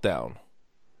gonna melt down.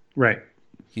 Right.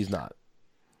 He's not.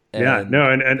 And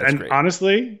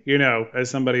honestly, you know, as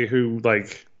somebody who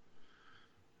like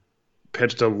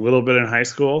pitched a little bit in high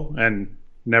school and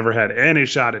never had any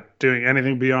shot at doing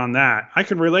anything beyond that, I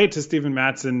could relate to Steven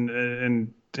Matz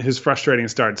and his frustrating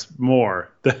starts more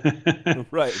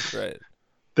right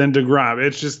than deGrom.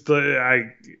 It's just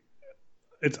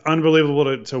it's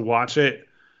unbelievable to watch it.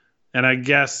 And I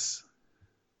guess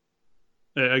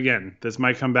again, this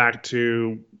might come back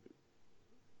to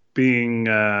being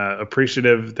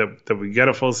appreciative that we get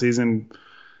a full season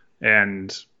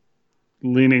and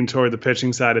leaning toward the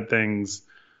pitching side of things.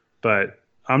 But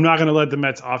I'm not going to let the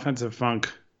Mets offensive funk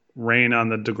rain on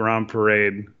the deGrom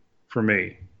parade for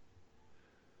me.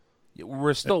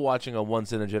 We're still watching a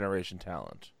once-in-a-generation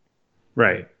talent.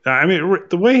 Right. I mean,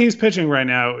 the way he's pitching right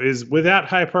now is, without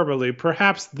hyperbole,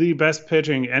 perhaps the best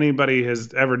pitching anybody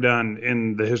has ever done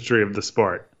in the history of the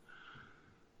sport.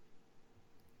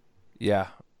 Yeah.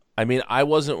 I mean, I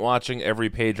wasn't watching every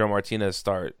Pedro Martinez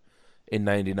start in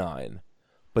 99,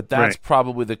 but that's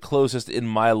probably the closest in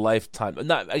my lifetime.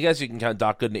 I guess you can count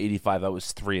Doc Gooden in 85. I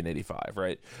was 3 in 85,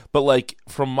 right? But, like,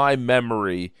 from my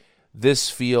memory, this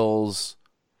feels,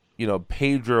 you know,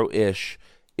 Pedro-ish,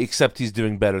 except he's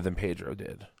doing better than Pedro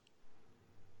did.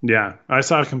 Yeah, I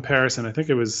saw a comparison. I think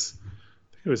it was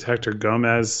Hector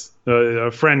Gomez.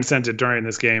 A friend sent it during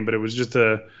this game, but it was just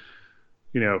a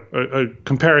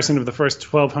comparison of the first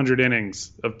 1,200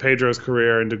 innings of Pedro's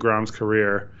career and deGrom's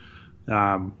career.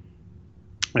 And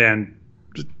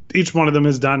each one of them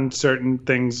has done certain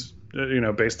things,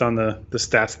 based on the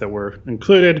stats that were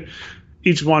included.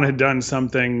 Each one had done some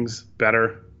things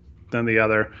better than the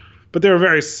other, but they were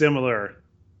very similar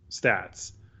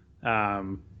stats.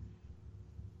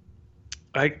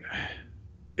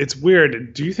 It's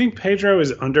weird. Do you think Pedro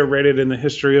is underrated in the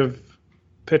history of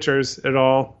pitchers at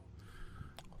all?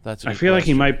 I feel like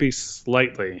he might be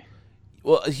slightly.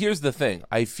 Well, here's the thing.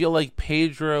 I feel like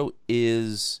Pedro's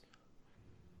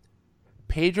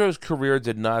career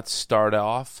did not start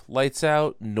off lights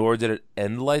out, nor did it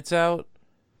end lights out.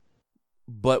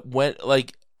 But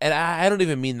and I don't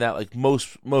even mean that, like,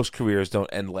 most careers don't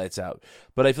end lights out.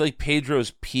 But I feel like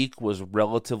Pedro's peak was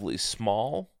relatively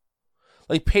small.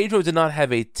 Like, Pedro did not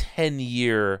have a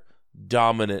 10-year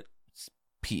dominant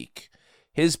peak.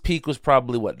 His peak was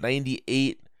probably,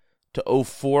 98 to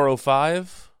 04,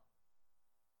 05?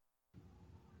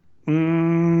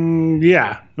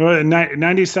 Yeah. Well,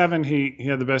 97, he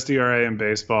had the best ERA in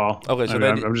baseball. Okay, so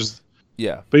I'm just...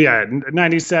 Yeah. But yeah,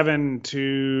 97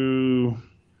 to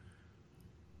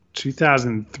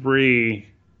 2003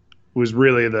 was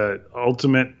really the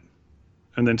ultimate.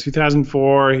 And then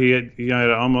 2004, he had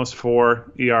almost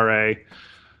 4 ERA.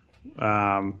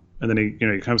 And then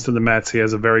he comes to the Mets. He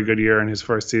has a very good year in his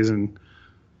first season.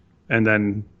 And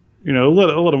then, a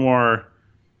little more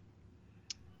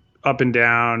up and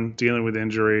down, dealing with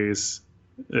injuries,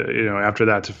 after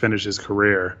that to finish his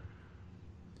career.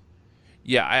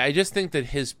 Yeah, I just think that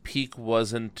his peak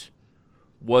wasn't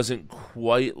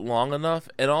quite long enough.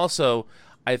 And also,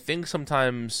 I think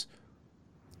sometimes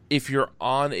if you're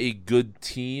on a good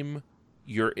team,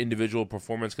 your individual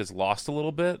performance gets lost a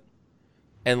little bit.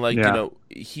 And the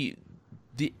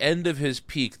end of his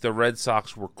peak, the Red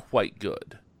Sox were quite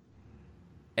good.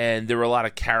 and there were a lot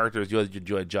of characters. You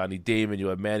had Johnny Damon, you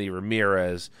had Manny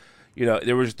Ramirez.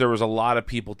 There was a lot of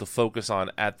people to focus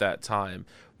on at that time.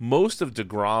 Most of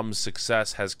DeGrom's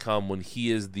success has come when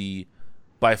he is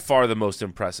by far the most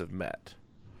impressive Met,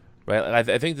 right?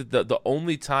 I think that the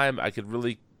only time I could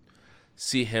really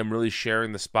see him really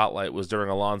sharing the spotlight was during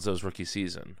Alonso's rookie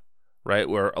season, right,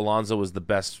 where Alonso was the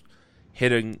best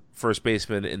hitting first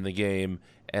baseman in the game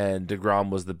and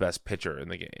DeGrom was the best pitcher in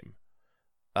the game.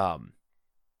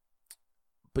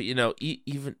 But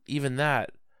even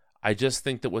that, I just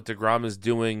think that what DeGrom is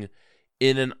doing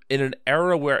in an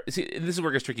era where, see, and this is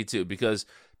where it gets tricky too, because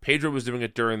Pedro was doing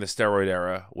it during the steroid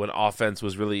era when offense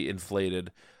was really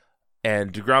inflated,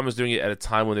 and DeGrom was doing it at a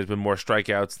time when there's been more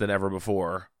strikeouts than ever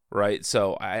before, right?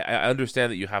 So I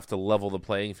understand that you have to level the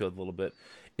playing field a little bit.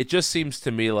 It just seems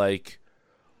to me like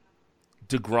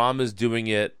DeGrom is doing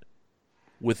it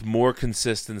with more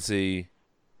consistency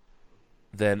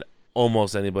than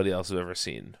almost anybody else I've ever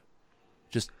seen.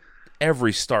 Just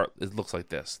every start, it looks like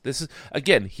this. This is,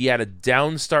 again, he had a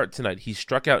down start tonight. He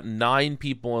struck out 9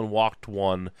 people and walked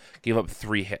 1, gave up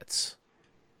 3 hits.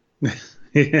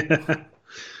 Yeah.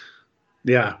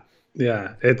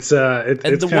 It's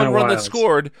the one run wild. that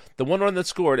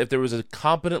scored, if there was a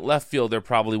competent left fielder,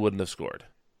 probably wouldn't have scored.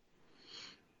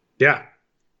 Yeah.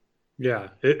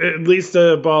 At least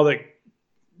a ball that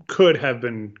could have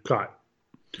been caught.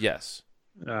 Yes.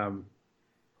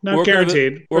 Not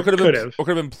guaranteed. Or could have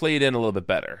been played in a little bit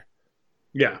better.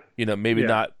 Yeah. Maybe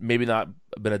not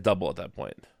been a double at that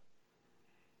point.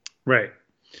 Right.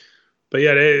 But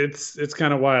yeah, it's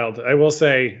kind of wild. I will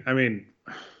say, I mean,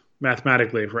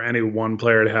 mathematically, for any one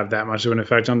player to have that much of an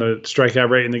effect on the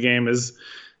strikeout rate in the game is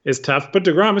tough. But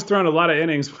DeGrom has thrown a lot of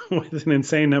innings with an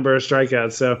insane number of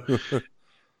strikeouts. So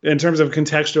in terms of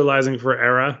contextualizing for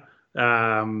era,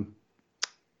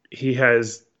 he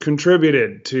has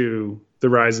contributed to the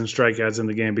rise in strikeouts in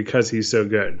the game because he's so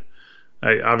good.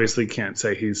 I obviously can't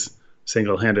say he's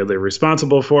single-handedly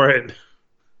responsible for it.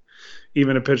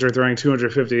 Even a pitcher throwing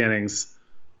 250 innings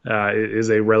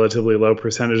is a relatively low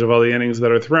percentage of all the innings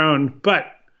that are thrown. But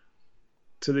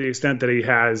to the extent that he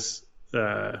has,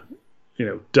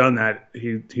 done that,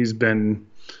 he's been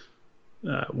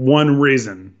one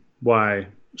reason why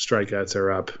strikeouts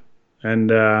are up.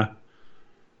 And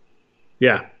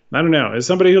I don't know. As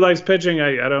somebody who likes pitching,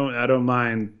 I don't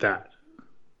mind that.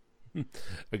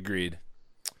 Agreed.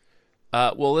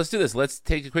 Well, let's do this. Let's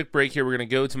take a quick break here. We're going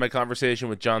to go to my conversation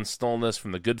with John Stolnis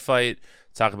from The Good Fight,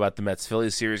 talk about the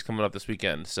Mets-Phillies series coming up this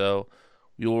weekend. So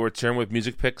we will return with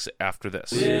music picks after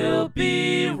this. We'll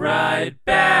be right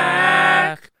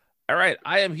back. All right,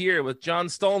 I am here with John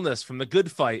Stolnis from The Good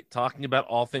Fight, talking about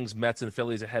all things Mets and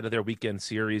Phillies ahead of their weekend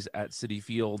series at Citi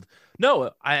Field.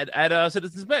 No, at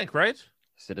Citizens Bank, right?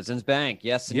 Citizens Bank,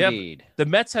 yes, indeed. The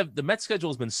Mets schedule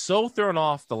has been so thrown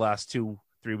off the last 2-3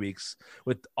 weeks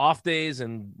with off days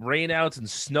and rain outs and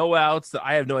snow outs that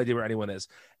I have no idea where anyone is.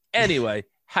 Anyway,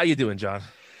 how you doing, John?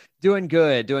 Doing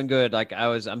good. Like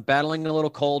I'm battling a little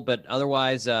cold, but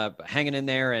otherwise hanging in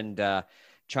there and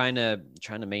trying to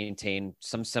maintain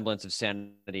some semblance of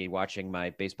sanity watching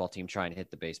my baseball team try and hit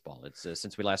the baseball. It's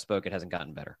since we last spoke, it hasn't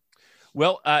gotten better.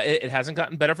 Well, it hasn't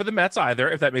gotten better for the Mets either,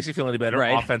 if that makes you feel any better,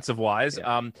 right, offensive-wise.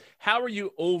 Yeah. How are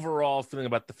you overall feeling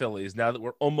about the Phillies now that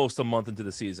we're almost a month into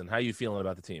the season? How are you feeling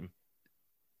about the team?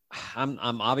 I'm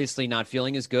obviously not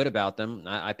feeling as good about them.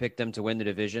 I picked them to win the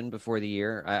division before the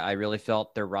year. I really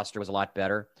felt their roster was a lot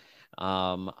better.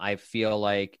 I feel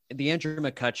like the Andrew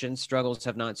McCutchen struggles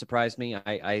have not surprised me.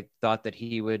 I thought that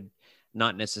he would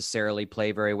not necessarily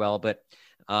play very well, but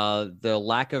the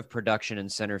lack of production in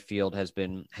center field has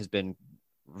been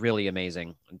really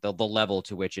amazing. The level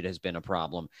to which it has been a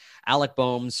problem. Alec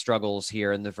Boehm's struggles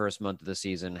here in the first month of the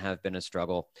season have been a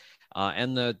struggle.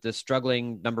 And the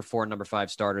struggling number 4 and number 5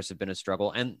 starters have been a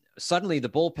struggle. And suddenly the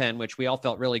bullpen, which we all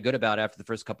felt really good about after the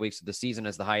first couple weeks of the season,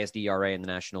 has the highest ERA in the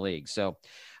National League. So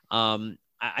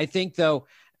I think, though,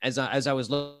 as I was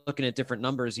looking at different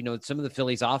numbers, some of the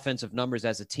Phillies' offensive numbers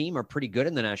as a team are pretty good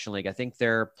in the National League. I think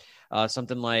they're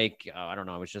something like, I don't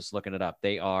know, I was just looking it up.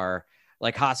 They are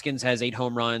like Hoskins has 8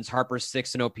 home runs, Harper's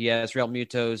 6th in OPS, Real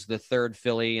Muto's the 3rd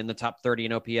Philly in the top 30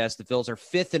 in OPS. The Phils are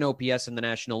 5th in OPS in the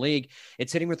National League.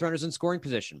 It's hitting with runners in scoring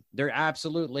position. They're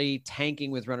absolutely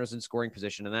tanking with runners in scoring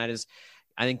position. And that is,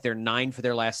 I think they're 9 for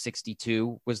their last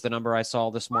 62 was the number I saw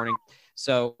this morning.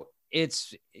 So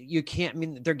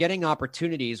they're getting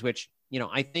opportunities, which,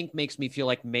 I think makes me feel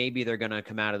like maybe they're going to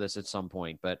come out of this at some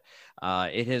point, but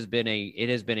it has been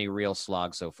a real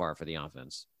slog so far for the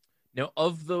offense. Now,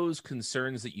 of those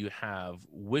concerns that you have,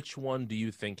 which one do you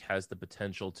think has the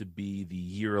potential to be the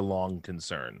year-long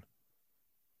concern?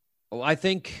 Well, I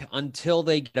think until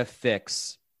they get a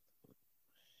fix,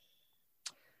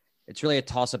 it's really a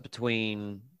toss-up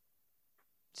between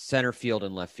center field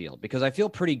and left field, because I feel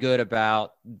pretty good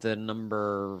about the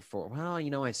number 4.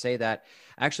 Well, I say that.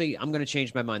 Actually, I'm going to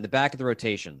change my mind. The back of the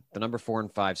rotation, the number 4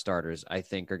 and 5 starters, I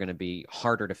think are going to be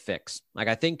harder to fix. Like,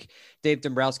 I think Dave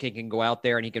Dombrowski can go out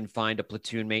there and he can find a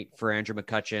platoon mate for Andrew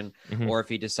McCutchen, or if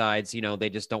he decides, they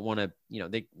just don't want to,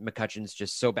 McCutchen's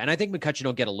just so bad. And I think McCutchen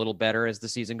will get a little better as the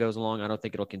season goes along. I don't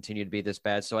think it'll continue to be this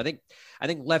bad. So I think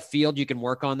left field, you can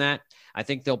work on that. I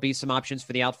think there'll be some options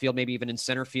for the outfield, maybe even in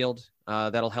center field.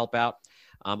 That'll help out.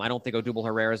 I don't think Odubel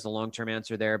Herrera is the long-term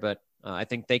answer there, but I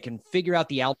think they can figure out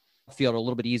the outfield a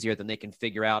little bit easier than they can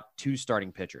figure out 2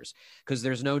 starting pitchers, because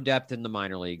there's no depth in the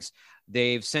minor leagues.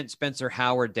 They've sent Spencer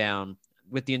Howard down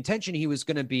with the intention he was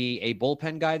going to be a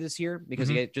bullpen guy this year, because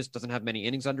he just doesn't have many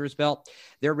innings under his belt.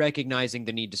 They're recognizing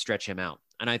the need to stretch him out.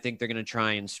 And I think they're going to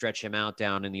try and stretch him out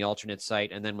down in the alternate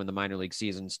site. And then when the minor league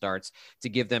season starts, to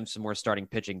give them some more starting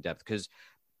pitching depth, because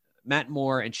Matt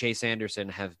Moore and Chase Anderson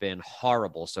have been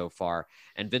horrible so far,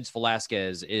 and Vince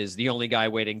Velasquez is the only guy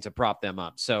waiting to prop them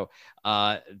up. So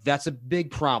that's a big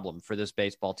problem for this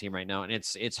baseball team right now, and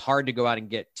it's hard to go out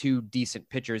and get 2 decent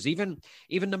pitchers, even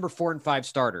number 4 and 5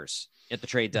 starters at the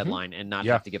trade deadline, and not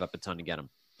have to give up a ton to get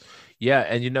them. Yeah,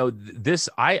 and this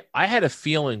I had a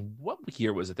feeling. What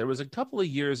year was it? There was a couple of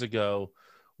years ago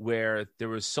where there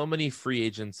was so many free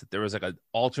agents that there was like an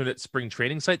alternate spring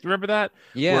training site. Do you remember that?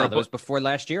 Yeah, that was before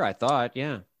last year, I thought.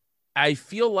 Yeah. I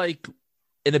feel like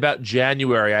in about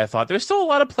January, I thought there's still a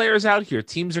lot of players out here.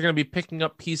 Teams are going to be picking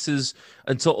up pieces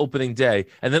until opening day.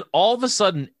 And then all of a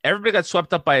sudden, everybody got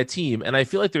swept up by a team. And I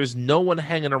feel like there's no one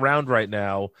hanging around right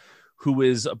now who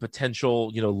is a potential,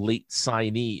 late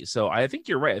signee. So I think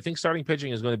you're right. I think starting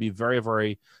pitching is going to be very,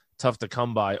 very tough to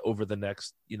come by over the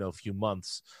next, few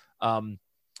months.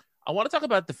 I want to talk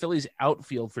about the Phillies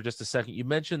outfield for just a second. You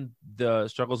mentioned the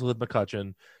struggles with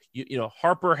McCutchen.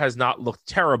 Harper has not looked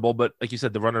terrible, but like you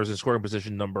said, the runners in scoring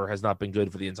position number has not been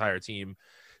good for the entire team.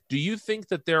 Do you think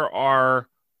that there are,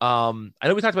 I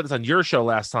know we talked about this on your show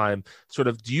last time,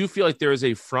 do you feel like there is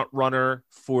a front runner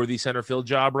for the center field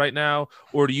job right now?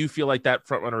 Or do you feel like that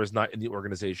front runner is not in the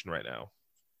organization right now?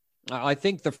 I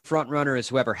think the front runner is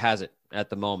whoever has it at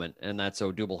the moment, and that's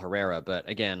Odubel Herrera. But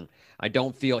again, I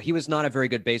don't feel he was not a very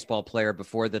good baseball player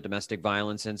before the domestic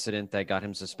violence incident that got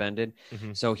him suspended.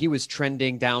 So he was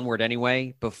trending downward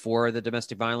anyway before the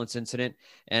domestic violence incident.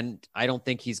 And I don't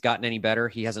think he's gotten any better.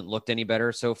 He hasn't looked any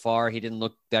better so far. He didn't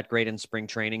look that great in spring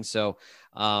training. So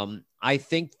I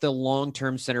think the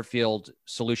long-term center field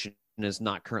solution is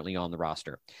not currently on the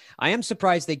roster. I am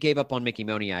surprised they gave up on Mickey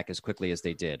Moniak as quickly as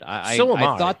they did. I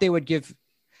thought they would give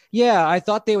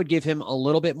him a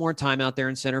little bit more time out there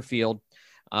in center field,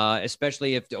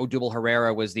 especially if Odubel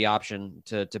Herrera was the option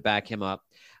to back him up.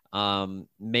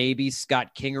 Maybe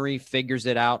Scott Kingery figures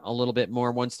it out a little bit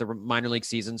more once the minor league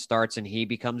season starts and he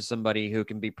becomes somebody who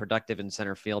can be productive in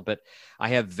center field, but I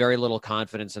have very little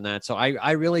confidence in that. So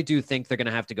I really do think they're going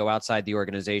to have to go outside the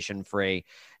organization for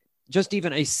just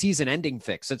even a season-ending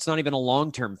fix. It's not even a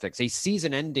long-term fix, a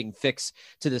season-ending fix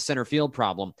to the center field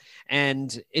problem.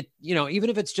 And even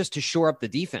if it's just to shore up the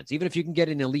defense, even if you can get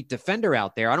an elite defender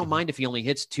out there, I don't mind if he only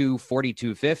hits 240,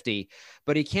 250,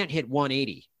 but he can't hit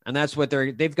 180. And that's what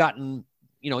they've gotten,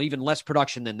 even less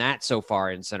production than that so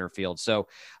far in center field. So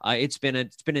it's been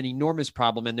an enormous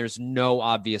problem, and there's no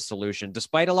obvious solution.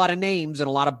 Despite a lot of names and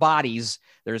a lot of bodies,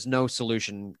 there's no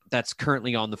solution that's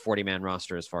currently on the 40-man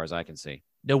roster as far as I can see.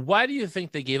 Now, why do you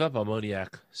think they gave up on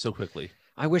Moniak so quickly?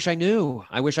 I wish I knew.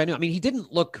 I mean, he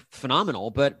didn't look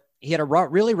phenomenal, but he had a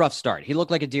really rough start. He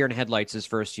looked like a deer in headlights his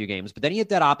first few games, but then he hit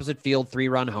that opposite field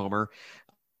 3-run homer.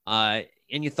 And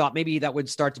you thought maybe that would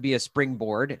start to be a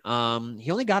springboard.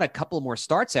 He only got a couple more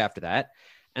starts after that.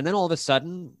 And then all of a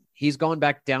sudden, he's going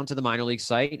back down to the minor league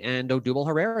site, and Odubel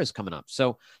Herrera is coming up.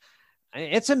 So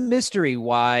it's a mystery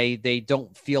why they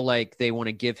don't feel like they want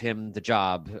to give him the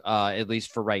job, at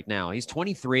least for right now. He's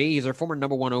 23. He's our former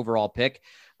number 1 overall pick.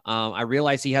 I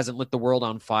realize he hasn't lit the world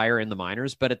on fire in the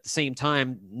minors, but at the same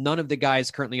time, none of the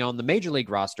guys currently on the major league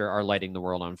roster are lighting the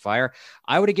world on fire.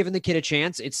 I would have given the kid a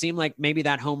chance. It seemed like maybe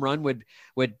that home run would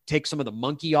take some of the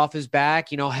monkey off his back.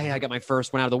 Hey, I got my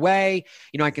first one out of the way.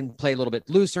 I can play a little bit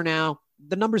looser now.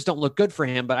 The numbers don't look good for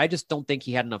him, but I just don't think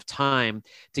he had enough time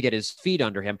to get his feet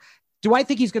under him. Do I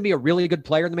think he's going to be a really good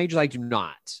player in the majors? I do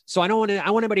not. So I want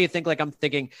anybody to think like I'm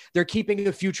thinking they're keeping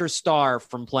a future star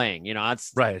from playing.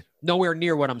 That's right. Nowhere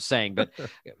near what I'm saying. But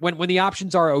when the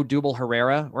options are Odubel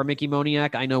Herrera or Mickey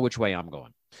Moniak, I know which way I'm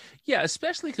going. Yeah,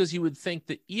 especially because you would think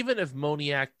that even if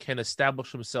Moniak can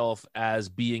establish himself as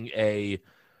being a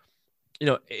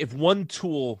if one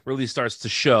tool really starts to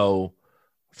show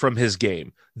from his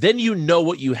game, then you know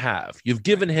what you have. You've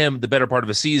given him the better part of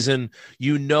a season.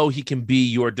 You know he can be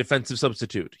your defensive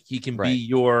substitute. He can be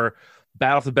your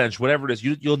bat off the bench, whatever it is.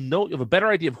 You'll know, you have a better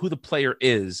idea of who the player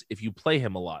is if you play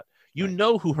him a lot. You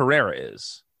know who Herrera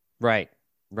is. Right.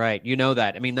 You know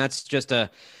that. I mean, that's just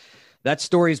that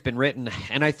story's been written.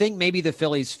 And I think maybe the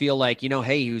Phillies feel like,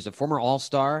 hey, he was a former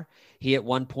All-Star. He at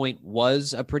one point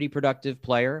was a pretty productive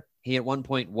player. He at one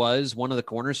point was one of the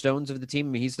cornerstones of the team. I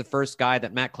mean, he's the first guy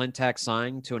that Matt Klentak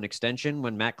signed to an extension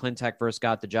when Matt Klentak first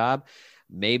got the job.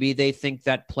 Maybe they think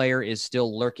that player is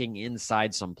still lurking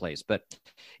inside someplace, but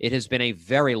it has been a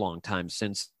very long time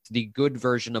since the good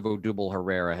version of Odubel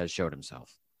Herrera has showed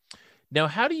himself. Now,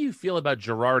 how do you feel about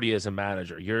Girardi as a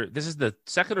manager? This is the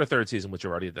second or third season with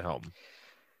Girardi at the helm.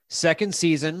 Second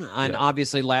season, and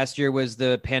obviously last year was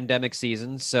the pandemic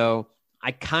season, so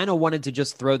I kind of wanted to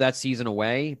just throw that season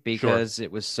away because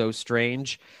it was so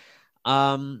strange.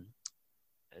 The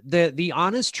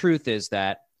honest truth is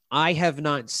that I have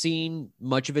not seen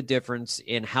much of a difference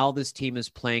in how this team is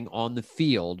playing on the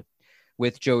field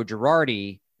with Joe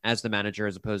Girardi as the manager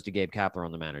as opposed to Gabe Kapler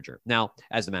on the manager. Now,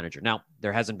 as the manager. Now,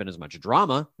 there hasn't been as much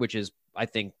drama, which is, I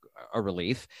think, a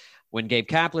relief. When Gabe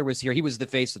Kapler was here, he was the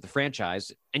face of the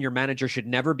franchise, and your manager should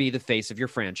never be the face of your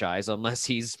franchise unless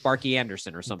he's Sparky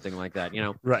Anderson or something like that,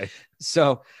 Right.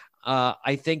 So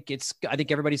I think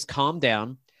everybody's calmed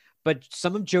down, but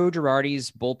some of Joe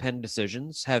Girardi's bullpen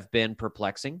decisions have been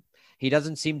perplexing. He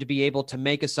doesn't seem to be able to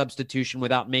make a substitution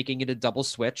without making it a double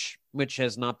switch, which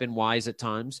has not been wise at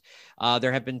times.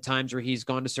 There have been times where he's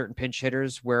gone to certain pinch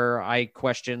hitters where I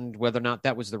questioned whether or not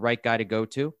that was the right guy to go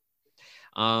to.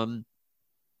 And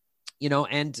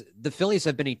the Phillies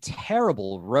have been a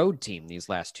terrible road team these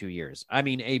last 2 years. I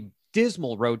mean, a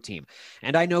dismal road team.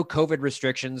 And I know COVID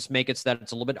restrictions make it so that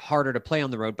it's a little bit harder to play on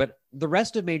the road, but the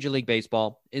rest of Major League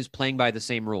Baseball is playing by the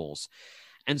same rules.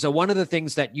 And so one of the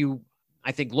things that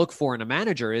I think, look for in a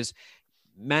manager is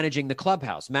managing the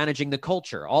clubhouse, managing the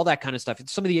culture, all that kind of stuff.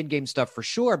 It's some of the in-game stuff for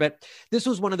sure, but this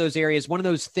was one of those areas, one of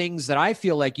those things that I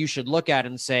feel like you should look at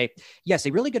and say, yes,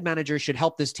 a really good manager should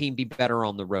help this team be better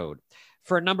on the road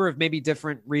for a number of maybe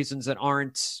different reasons that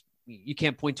you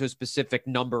can't point to a specific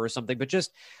number or something, but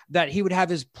just that he would have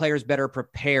his players better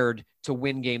prepared to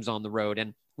win games on the road.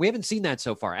 And we haven't seen that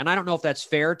so far. And I don't know if that's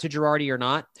fair to Girardi or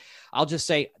not. I'll just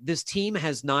say this team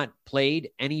has not played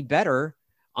any better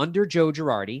under Joe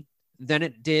Girardi than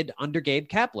it did under Gabe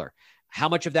Kapler. How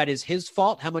much of that is his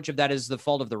fault? How much of that is the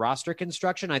fault of the roster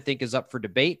construction? I think is up for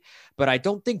debate, but I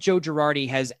don't think Joe Girardi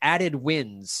has added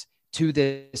wins to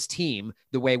this team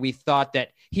the way we thought that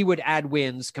he would add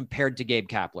wins compared to Gabe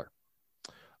Kapler.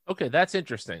 Okay, that's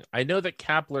interesting. I know that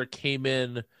Kapler came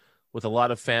in with a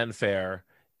lot of fanfare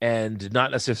and did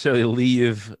not necessarily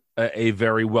leave a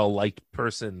very well-liked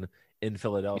person in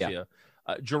Philadelphia.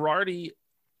 Yeah. Girardi,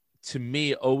 to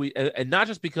me, always, and not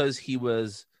just because he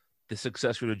was the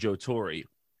successor to Joe Torre,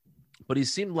 but he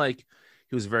seemed like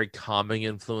he was a very calming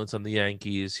influence on the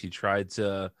Yankees. He tried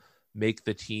to make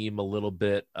the team a little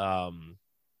bit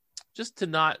just to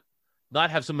not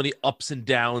have so many ups and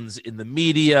downs in the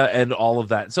media and all of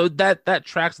that. So that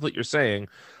tracks with what you're saying.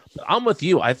 But I'm with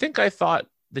you. I thought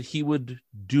that he would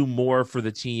do more for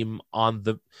the team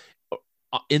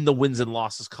in the wins and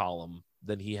losses column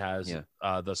than he has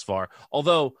thus far.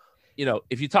 Although,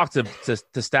 if you talk to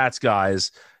stats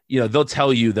guys, they'll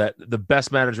tell you that the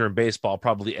best manager in baseball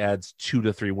probably adds 2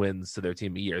 to 3 wins to their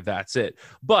team a year. That's it.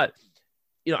 But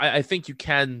I think you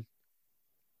can.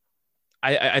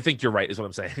 I think you're right, is what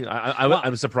I'm saying.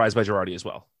 I'm surprised by Girardi as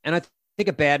well. And I think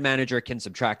a bad manager can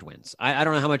subtract wins. I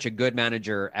don't know how much a good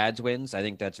manager adds wins. I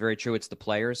think that's very true. It's the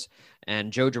players.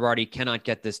 And Joe Girardi cannot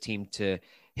get this team to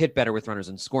hit better with runners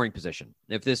in scoring position.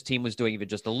 If this team was doing even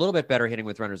just a little bit better hitting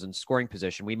with runners in scoring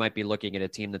position, we might be looking at a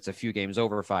team that's a few games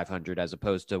over 500 as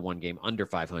opposed to one game under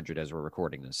 500 as we're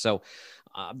recording this. So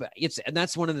and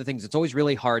that's one of the things. It's always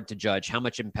really hard to judge how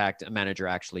much impact a manager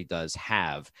actually does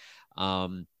have.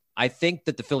 I think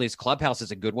that the Phillies clubhouse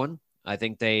is a good one. I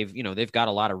think they've got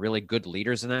a lot of really good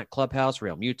leaders in that clubhouse,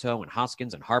 Real Muto and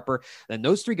Hoskins and Harper. And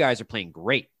those 3 guys are playing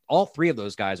great. All 3 of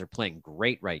those guys are playing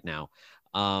great right now.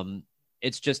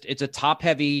 It's a top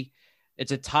heavy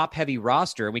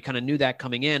roster. And we kind of knew that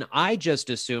coming in. I just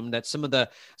assumed that some of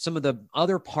the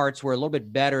other parts were a little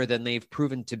bit better than they've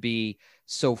proven to be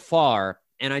so far.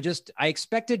 And I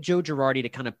expected Joe Girardi to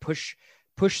kind of push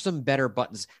some better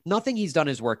buttons. Nothing he's done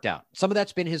has worked out. Some of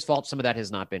that's been his fault. Some of that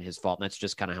has not been his fault. And that's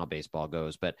just kind of how baseball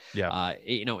goes. But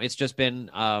it's just been,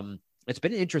 it's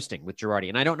been interesting with Girardi.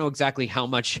 And I don't know exactly how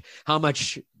much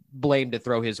blame to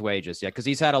throw his way just yet because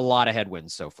he's had a lot of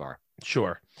headwinds so far.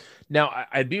 Sure. Now,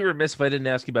 I'd be remiss if I didn't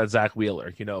ask you about Zach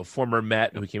Wheeler, former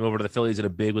Met who came over to the Phillies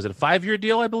in was it a 5-year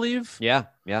deal, I believe? Yeah.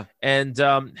 And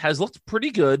has looked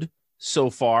pretty good so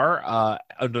far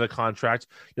under the contract.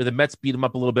 The Mets beat him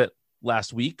up a little bit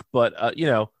last week, but,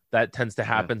 that tends to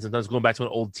happen sometimes going back to an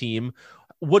old team.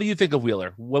 What do you think of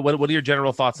Wheeler? What are your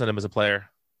general thoughts on him as a player?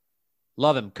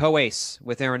 Love him. Co-ace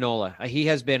with Aaron Nola. He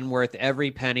has been worth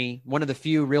every penny. One of the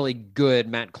few really good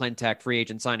Matt Klentak free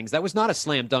agent signings. That was not a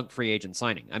slam dunk free agent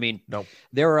signing. I mean, no.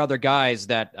 There are other guys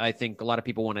that I think a lot of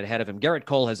people wanted ahead of him. Garrett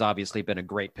Cole has obviously been a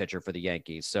great pitcher for the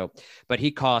Yankees. But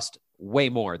he cost way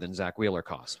more than Zach Wheeler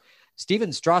cost.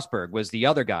 Steven Strasburg was the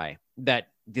other guy that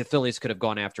the Phillies could have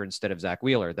gone after instead of Zach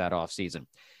Wheeler that offseason.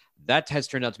 That has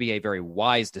turned out to be a very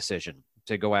wise decision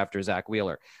to go after Zach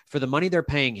Wheeler. For the money they're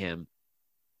paying him,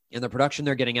 and the production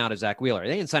they're getting out of Zach Wheeler.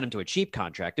 They didn't sign him to a cheap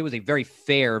contract. It was a very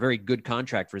fair, very good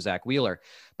contract for Zach Wheeler,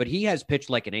 but he has pitched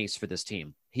like an ace for this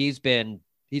team. He's had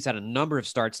a number of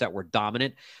starts that were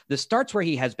dominant. The starts where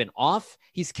he has been off,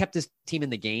 he's kept his team in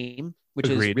the game, which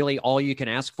Agreed. is really all you can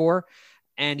ask for.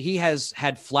 And he has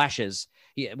had flashes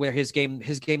where his game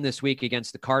this week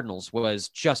against the Cardinals was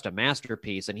just a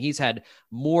masterpiece. And he's had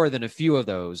more than a few of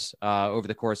those over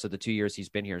the course of the 2 years he's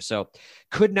been here. So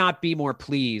could not be more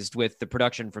pleased with the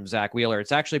production from Zach Wheeler.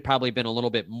 It's actually probably been a little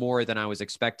bit more than I was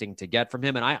expecting to get from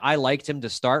him. And I liked him to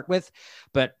start with,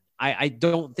 but I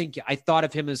don't think I thought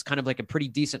of him as kind of like a pretty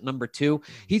decent number 2.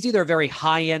 He's either a very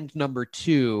high end number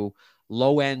 2,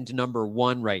 low end number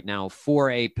 1 right now for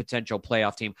a potential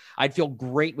playoff team. I'd feel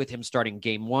great with him starting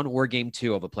game 1 or game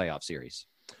 2 of a playoff series.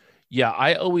 Yeah,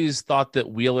 I always thought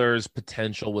that Wheeler's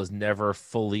potential was never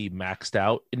fully maxed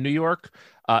out in New York.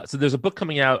 So there's a book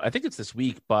coming out, I think it's this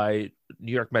week, by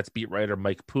New York Mets beat writer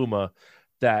Mike Puma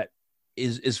that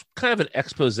is kind of an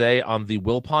expose on the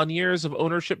Wilpon years of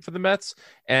ownership for the Mets.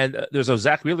 And there's a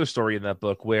Zach Wheeler story in that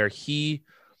book where he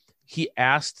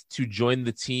asked to join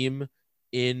the team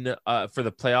for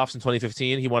the playoffs in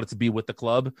 2015. He wanted to be with the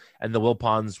club, and the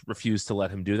Wilpons refused to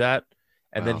let him do that.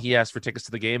 And then he asked for tickets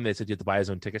to the game. They said you have to buy his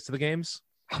own tickets to the games,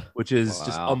 which is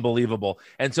just unbelievable.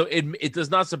 And so it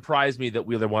does not surprise me that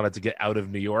Wheeler wanted to get out of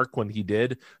New York when he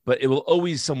did, but it will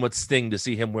always somewhat sting to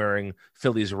see him wearing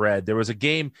Phillies red. There was a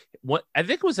game, I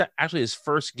think it was actually his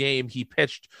first game he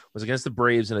pitched was against the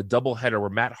Braves in a doubleheader where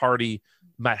Matt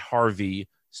Harvey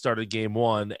started game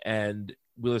 1 and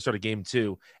Wheeler started game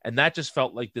 2. And that just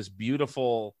felt like this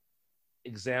beautiful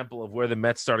example of where the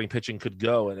Mets starting pitching could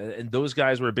go. And those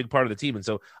guys were a big part of the team. And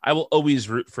so I will always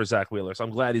root for Zach Wheeler. So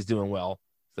I'm glad he's doing well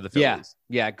for the Phillies.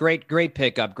 Yeah. Great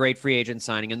pickup, great free agent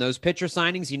signing. And those pitcher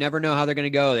signings, you never know how they're going to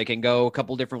go. They can go a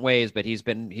couple different ways, but he's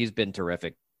been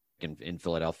terrific in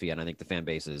Philadelphia. And I think the fan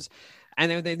base is, and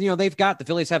the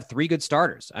Phillies have 3 good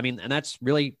starters. I mean, and that's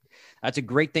a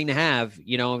great thing to have.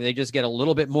 They just get a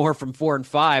little bit more from 4 and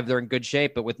 5. They're in good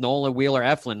shape, but with Nola, Wheeler,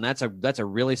 Eflin, that's a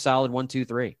really solid 1, 2,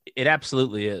 3. It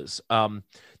absolutely is. Now,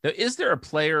 is there a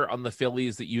player on the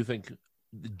Phillies that you think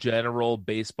the general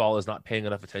baseball is not paying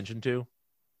enough attention to?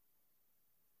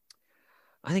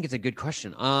 I think it's a good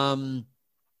question.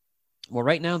 Well,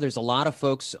 right now there's a lot of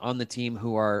folks on the team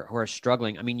who are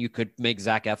struggling. I mean, you could make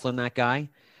Zach Eflin that guy.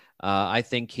 I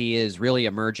think he is really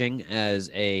emerging as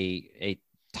a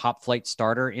top flight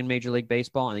starter in Major League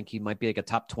Baseball. I think he might be like a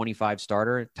top 25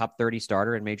 starter, top 30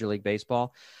 starter in Major League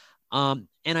Baseball. And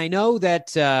I know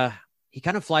that he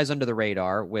kind of flies under the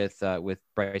radar with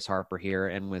Bryce Harper here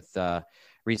and with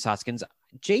Rhys Hoskins.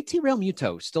 JT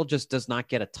Realmuto still just does not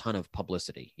get a ton of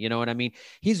publicity. You know what I mean?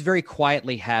 He's very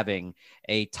quietly having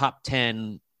a top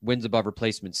 10 wins above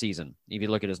replacement season. If you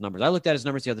look at his numbers, I looked at his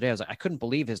numbers the other day. I was like, I couldn't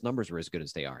believe his numbers were as good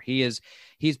as they are. He's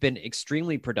been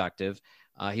extremely productive.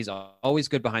 He's always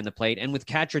good behind the plate. And with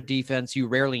catcher defense, you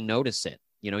rarely notice it.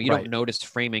 You don't notice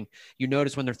framing. You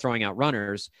notice when they're throwing out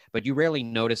runners, but you rarely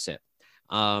notice it.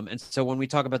 And so when we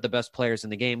talk about the best players in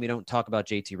the game, we don't talk about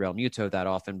JT Realmuto that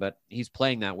often, but he's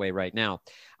playing that way right now.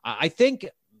 I think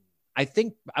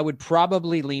I would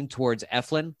probably lean towards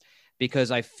Eflin because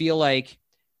I feel like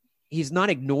he's not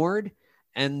ignored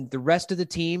and the rest of the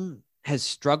team has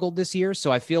struggled this year.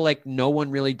 So I feel like no one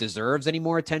really deserves any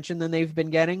more attention than they've been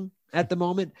getting at the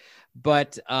moment.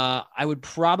 But I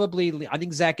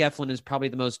think Zach Eflin is probably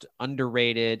the most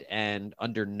underrated and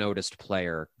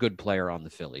undernoticed good player on the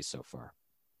Phillies so far.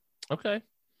 Okay.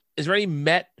 Is there any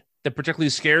Met that particularly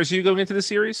scares you going into the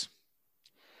series?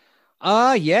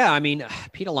 Yeah. I mean,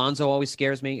 Pete Alonso always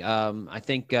scares me. I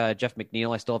think Jeff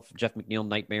McNeil. I still have Jeff McNeil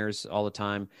nightmares all the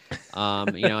time.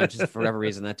 Just for whatever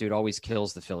reason, that dude always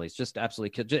kills the Phillies. Just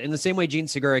absolutely kill. In the same way Gene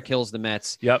Segura kills the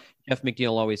Mets. Yep. Jeff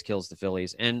McNeil always kills the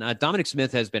Phillies, and Dominic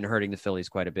Smith has been hurting the Phillies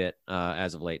quite a bit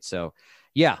as of late. So,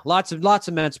 yeah, lots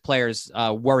of Mets players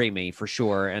worry me for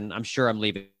sure, and I'm sure I'm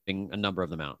leaving a number of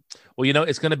them out. Well,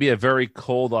 it's going to be a very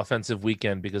cold offensive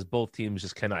weekend because both teams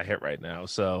just cannot hit right now.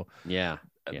 So, yeah.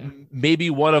 Maybe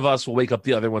one of us will wake up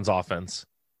the other one's offense.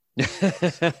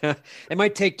 It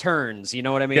might take turns. You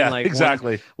know what I mean? Yeah,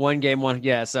 exactly. One game, one.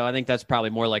 Yeah. So I think that's probably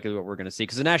more likely what we're going to see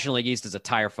because the National League East is a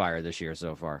tire fire this year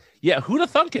so far. Yeah. Who'd have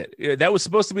thunk it? That was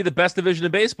supposed to be the best division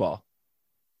in baseball.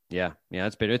 Yeah. Yeah.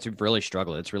 It's really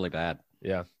struggled. It's really bad.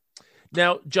 Yeah.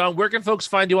 Now, John, where can folks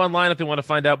find you online if they want to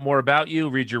find out more about you,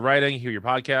 read your writing, hear your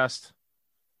podcast?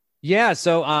 Yeah,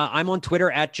 so I'm on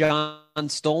Twitter at John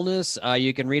Stolness.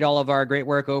 You can read all of our great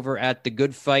work over at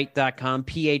thegoodfight.com,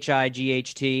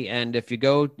 PHIGHT. And if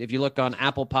you look on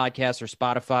Apple Podcasts or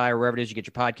Spotify or wherever it is you get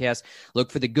your podcasts, look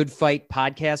for the Good Fight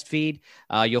podcast feed.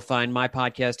 You'll find my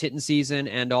podcast, Hittin' Season,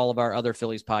 and all of our other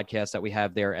Phillies podcasts that we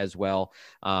have there as well.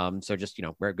 So just,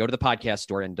 go to the podcast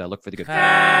store and look for the Good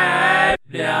Fight.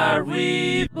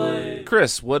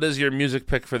 Chris, what is your music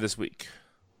pick for this week?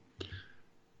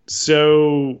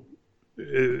 So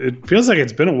it feels like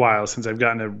it's been a while since I've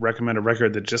gotten to recommend a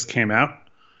record that just came out.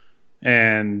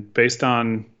 And based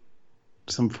on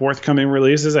some forthcoming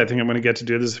releases, I think I'm going to get to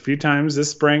do this a few times this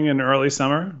spring and early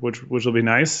summer, which will be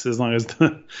nice as long as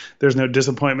there's no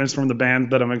disappointments from the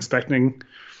band that I'm expecting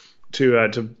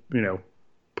to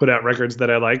put out records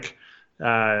that I like.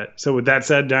 So with that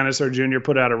said, Dinosaur Jr.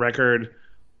 put out a record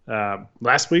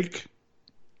last week.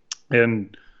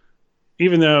 And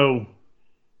even though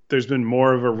there's been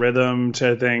more of a rhythm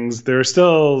to things, there are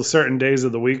still certain days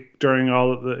of the week during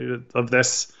all of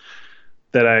this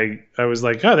that I was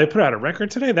like, oh, they put out a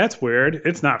record today? That's weird.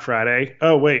 It's not Friday.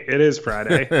 Oh, wait, it is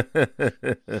Friday.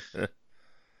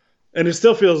 And it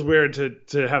still feels weird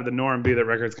to have the norm be that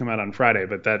records come out on Friday,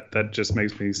 but that just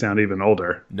makes me sound even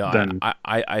older. No,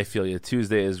 I feel you.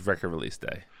 Tuesday is record release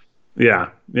day. Yeah.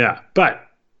 But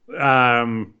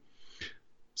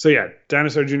so yeah,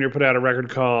 Dinosaur Jr. put out a record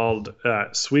called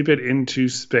Sweep It Into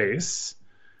Space.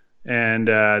 And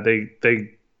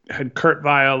they had Kurt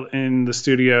Weill in the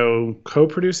studio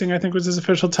co-producing, I think was his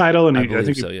official title. And I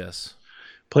think so, yes.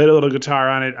 Played a little guitar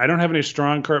on it. I don't have any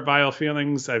strong Kurt Weill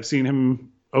feelings. I've seen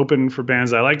him open for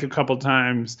bands I like a couple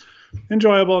times.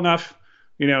 Enjoyable enough.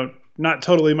 Not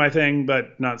totally my thing,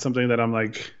 but not something that I'm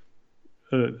like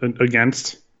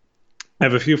against. I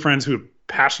have a few friends who have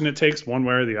passionate takes one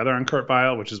way or the other on Kurt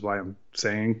Weill, which is why I'm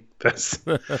saying this.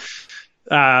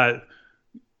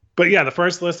 But yeah, the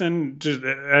first listen, just,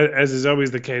 as is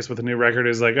always the case with a new record,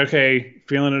 is like, okay,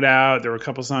 feeling it out. There were a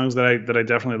couple songs that I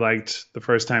definitely liked the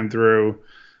first time through.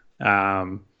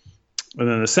 And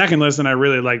then the second listen, I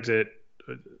really liked it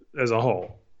as a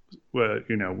whole,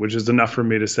 which is enough for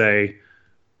me to say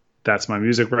that's my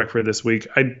music rec for this week.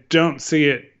 I don't see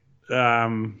it,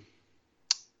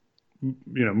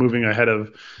 moving ahead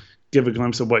of Give a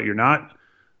Glimpse of What You're Not,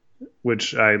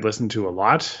 which I listen to a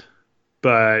lot,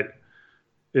 but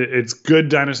it's good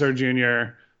Dinosaur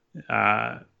Jr.,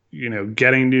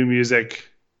 getting new music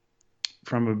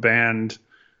from a band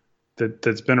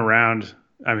that's been around.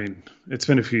 I mean, it's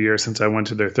been a few years since I went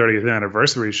to their 30th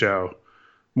anniversary show,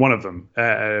 one of them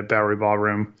at Bowery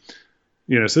Ballroom.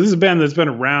 So this is a band that's been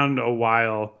around a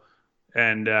while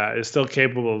and is still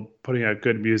capable of putting out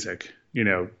good music.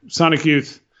 Sonic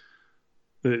Youth,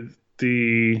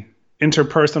 the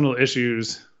interpersonal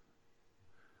issues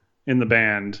in the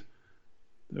band,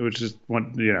 which is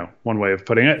one way of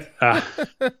putting it.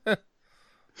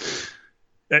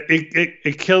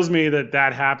 It kills me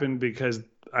that happened because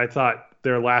I thought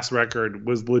their last record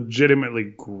was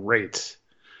legitimately great.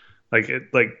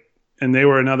 And they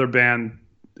were another band,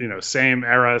 same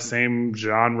era, same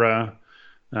genre,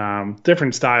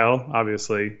 different style,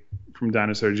 obviously, from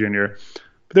Dinosaur Jr.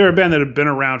 But they were a band that had been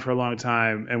around for a long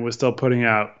time and was still putting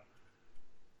out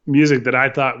music that I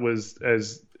thought was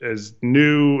as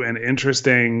new and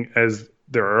interesting as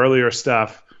their earlier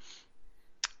stuff.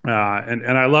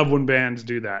 And I love when bands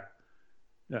do that.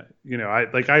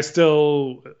 I'm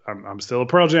still a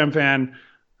Pearl Jam fan.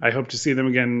 I hope to see them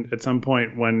again at some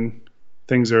point when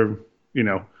things are,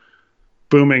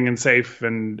 booming and safe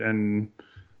and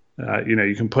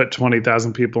you can put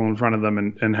 20,000 people in front of them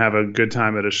and have a good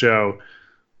time at a show.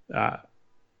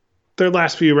 Their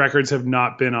last few records have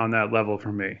not been on that level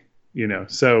for me,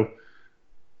 so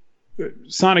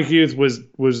Sonic Youth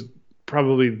was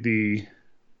probably the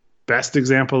best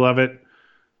example of it.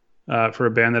 for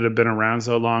a band that had been around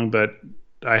so long, but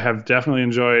I have definitely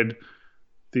enjoyed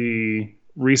the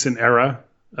recent era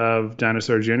of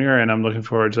Dinosaur Jr., and I'm looking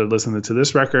forward to listening to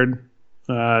this record,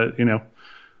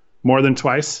 more than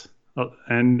twice,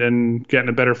 and getting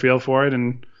a better feel for it.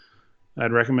 And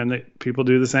I'd recommend that people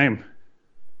do the same.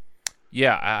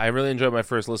 Yeah, I really enjoyed my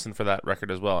first listen for that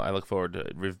record as well. I look forward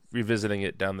to revisiting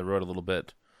it down the road a little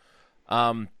bit.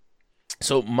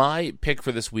 So my pick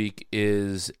for this week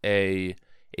is a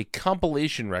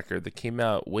compilation record that came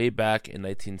out way back in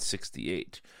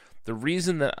 1968. The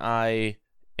reason that I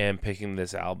am picking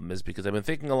this album is because I've been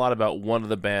thinking a lot about one of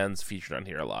the bands featured on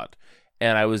here a lot,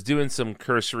 and I was doing some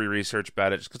cursory research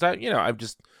about it just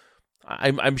because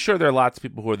I'm sure there are lots of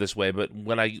people who are this way, but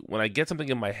when I get something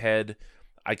in my head,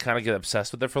 I kind of get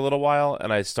obsessed with it for a little while,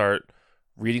 and I start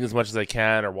reading as much as I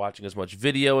can or watching as much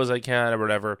video as I can or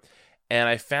whatever. And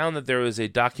I found that there was a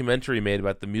documentary made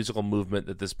about the musical movement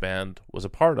that this band was a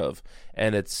part of.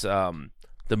 And it's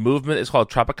the movement is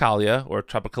called Tropicalia, or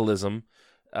Tropicalism,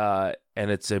 and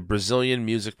it's a Brazilian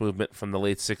music movement from the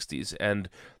late 60s. And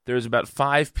there's about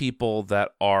 5 people that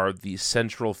are the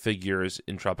central figures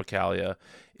in Tropicalia.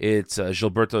 It's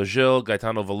Gilberto Gil,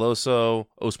 Gaetano Veloso,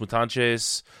 Os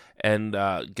Mutantes, and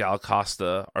Gal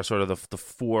Costa are sort of the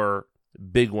 4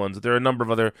 big ones. There are a number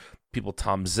of other people,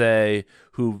 Tom Zay,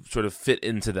 who sort of fit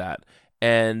into that.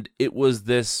 And it was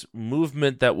this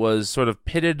movement that was sort of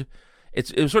pitted.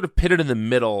 It was sort of pitted in the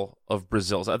middle of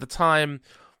Brazil. So at the time,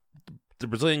 the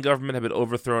Brazilian government had been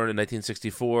overthrown in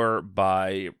 1964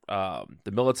 by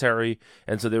the military.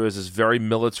 And so there was this very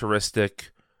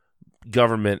militaristic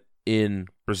government in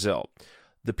Brazil.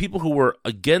 The people who were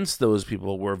against those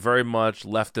people were very much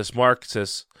leftist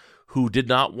Marxists who did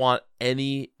not want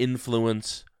any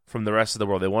influence from the rest of the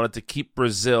world. They wanted to keep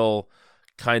Brazil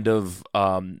kind of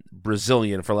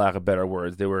Brazilian, for lack of better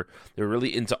words. They were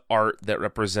really into art that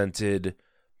represented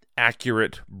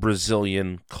accurate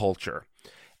Brazilian culture.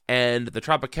 And the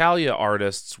Tropicalia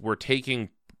artists were taking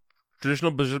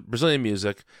traditional Brazilian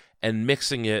music and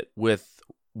mixing it with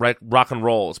rock and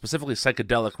roll, specifically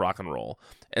psychedelic rock and roll.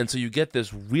 And so you get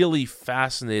this really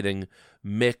fascinating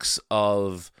mix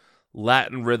of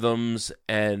Latin rhythms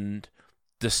and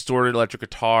distorted electric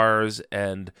guitars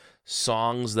and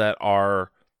songs that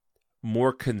are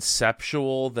more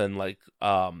conceptual than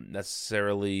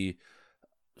necessarily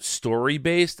story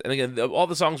based. And again, all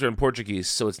the songs are in Portuguese,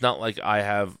 so it's not like I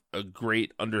have a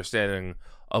great understanding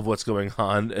of what's going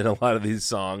on in a lot of these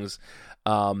songs.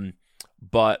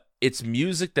 But it's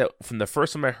music that from the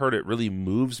first time I heard it really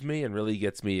moves me and really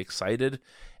gets me excited.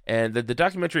 And the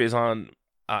documentary is on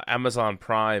Amazon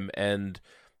Prime, and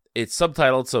it's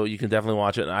subtitled, so you can definitely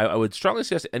watch it. And I would strongly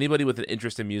suggest anybody with an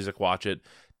interest in music watch it,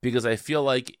 because I feel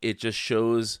like it just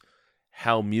shows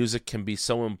how music can be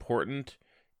so important,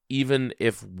 even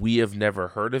if we have never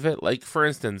heard of it. Like, for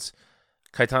instance,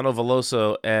 Caetano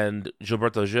Veloso and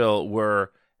Gilberto Gil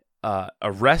were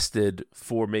arrested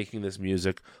for making this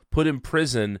music, put in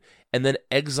prison, and then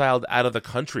exiled out of the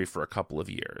country for a couple of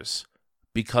years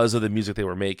because of the music they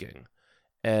were making.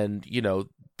 And,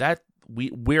 that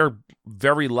we're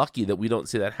very lucky that we don't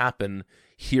see that happen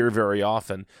here very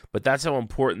often. But that's how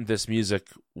important this music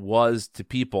was to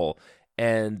people.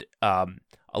 And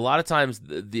a lot of times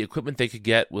the equipment they could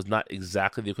get was not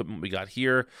exactly the equipment we got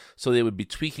here. So they would be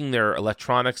tweaking their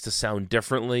electronics to sound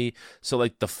differently. So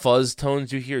like the fuzz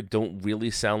tones you hear don't really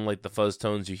sound like the fuzz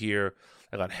tones you hear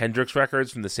like on Hendrix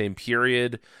records from the same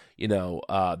period.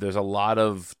 There's a lot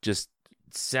of just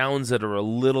sounds that are a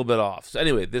little bit off. So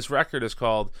anyway, this record is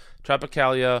called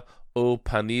Tropicalia o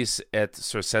Panis et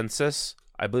Circenses,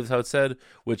 I believe that's how it's said,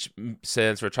 which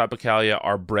stands for Tropicalia,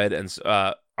 our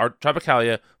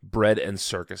Tropicalia, bread and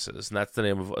circuses. And that's the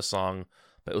name of a song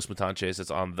by Os Mutantes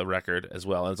that's on the record as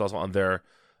well. And it's also on their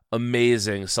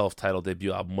amazing self-titled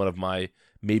debut album, one of my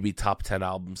maybe top 10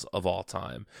 albums of all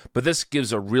time. But this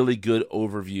gives a really good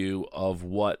overview of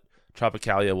what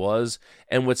Tropicalia was.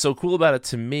 And what's so cool about it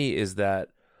to me is that,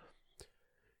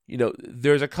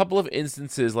 there's a couple of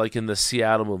instances like in the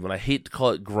Seattle movement. I hate to call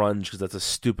it grunge because that's a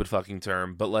stupid fucking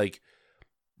term, but like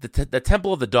the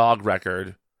Temple of the Dog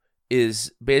record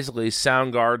is basically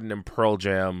Soundgarden and Pearl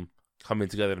Jam coming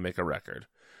together to make a record.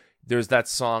 There's that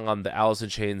song on the Alice in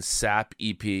Chains Sap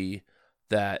EP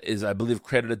that is, I believe,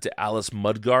 credited to Alice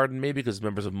Mudgarden, maybe because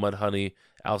members of Mudhoney,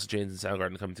 Alice in Chains, and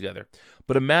Soundgarden coming together.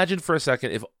 But imagine for a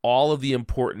second if all of the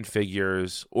important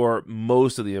figures, or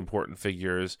most of the important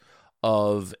figures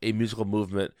of a musical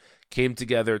movement came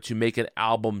together to make an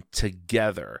album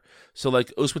together. So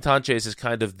like Os Mutantes is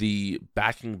kind of the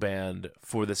backing band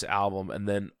for this album, and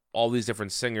then all these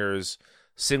different singers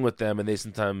sing with them, and they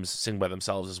sometimes sing by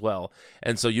themselves as well.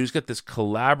 And so you just get this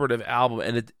collaborative album,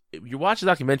 and you watch the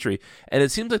documentary, and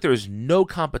it seems like there was no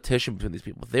competition between these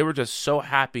people. They were just so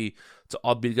happy to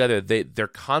all be together. They're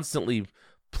constantly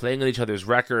playing on each other's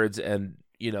records and,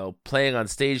 you know, playing on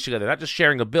stage together, not just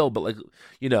sharing a bill, but like,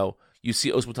 you know, you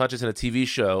see Os Muchachos in a TV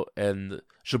show and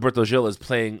Gilberto Gil is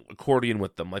playing accordion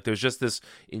with them. Like, there's just this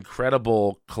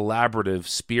incredible collaborative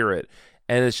spirit,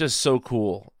 and it's just so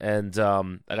cool. And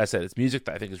like I said, it's music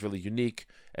that I think is really unique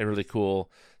and really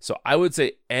cool. So I would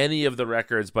say any of the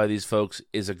records by these folks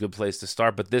is a good place to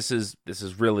start, but this is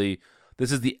the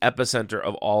epicenter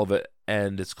of all of it,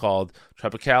 and it's called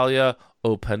Tropicalia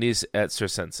o Panis et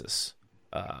Circenses.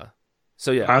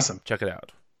 So yeah, awesome. Check it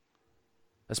out.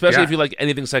 Especially if you like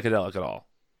anything psychedelic at all.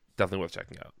 Definitely worth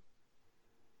checking out.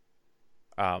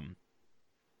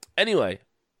 Anyway,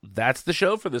 that's the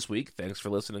show for this week. Thanks for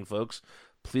listening, folks.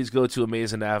 Please go to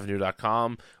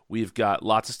AmazingAvenue.com. We've got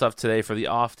lots of stuff today for the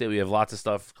off day. We have lots of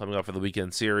stuff coming up for the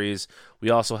weekend series. We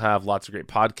also have lots of great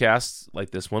podcasts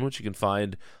like this one, which you can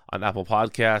find on Apple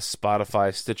Podcasts,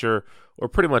 Spotify, Stitcher, or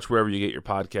pretty much wherever you get your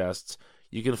podcasts.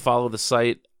 You can follow the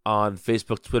site on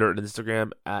Facebook, Twitter, and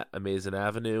Instagram at Amazing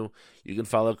Avenue. You can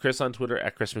follow Chris on Twitter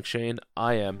at Chris McShane.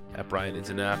 I am at Brian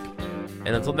Intonap.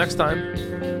 And until next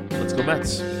time, let's go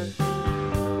Mets.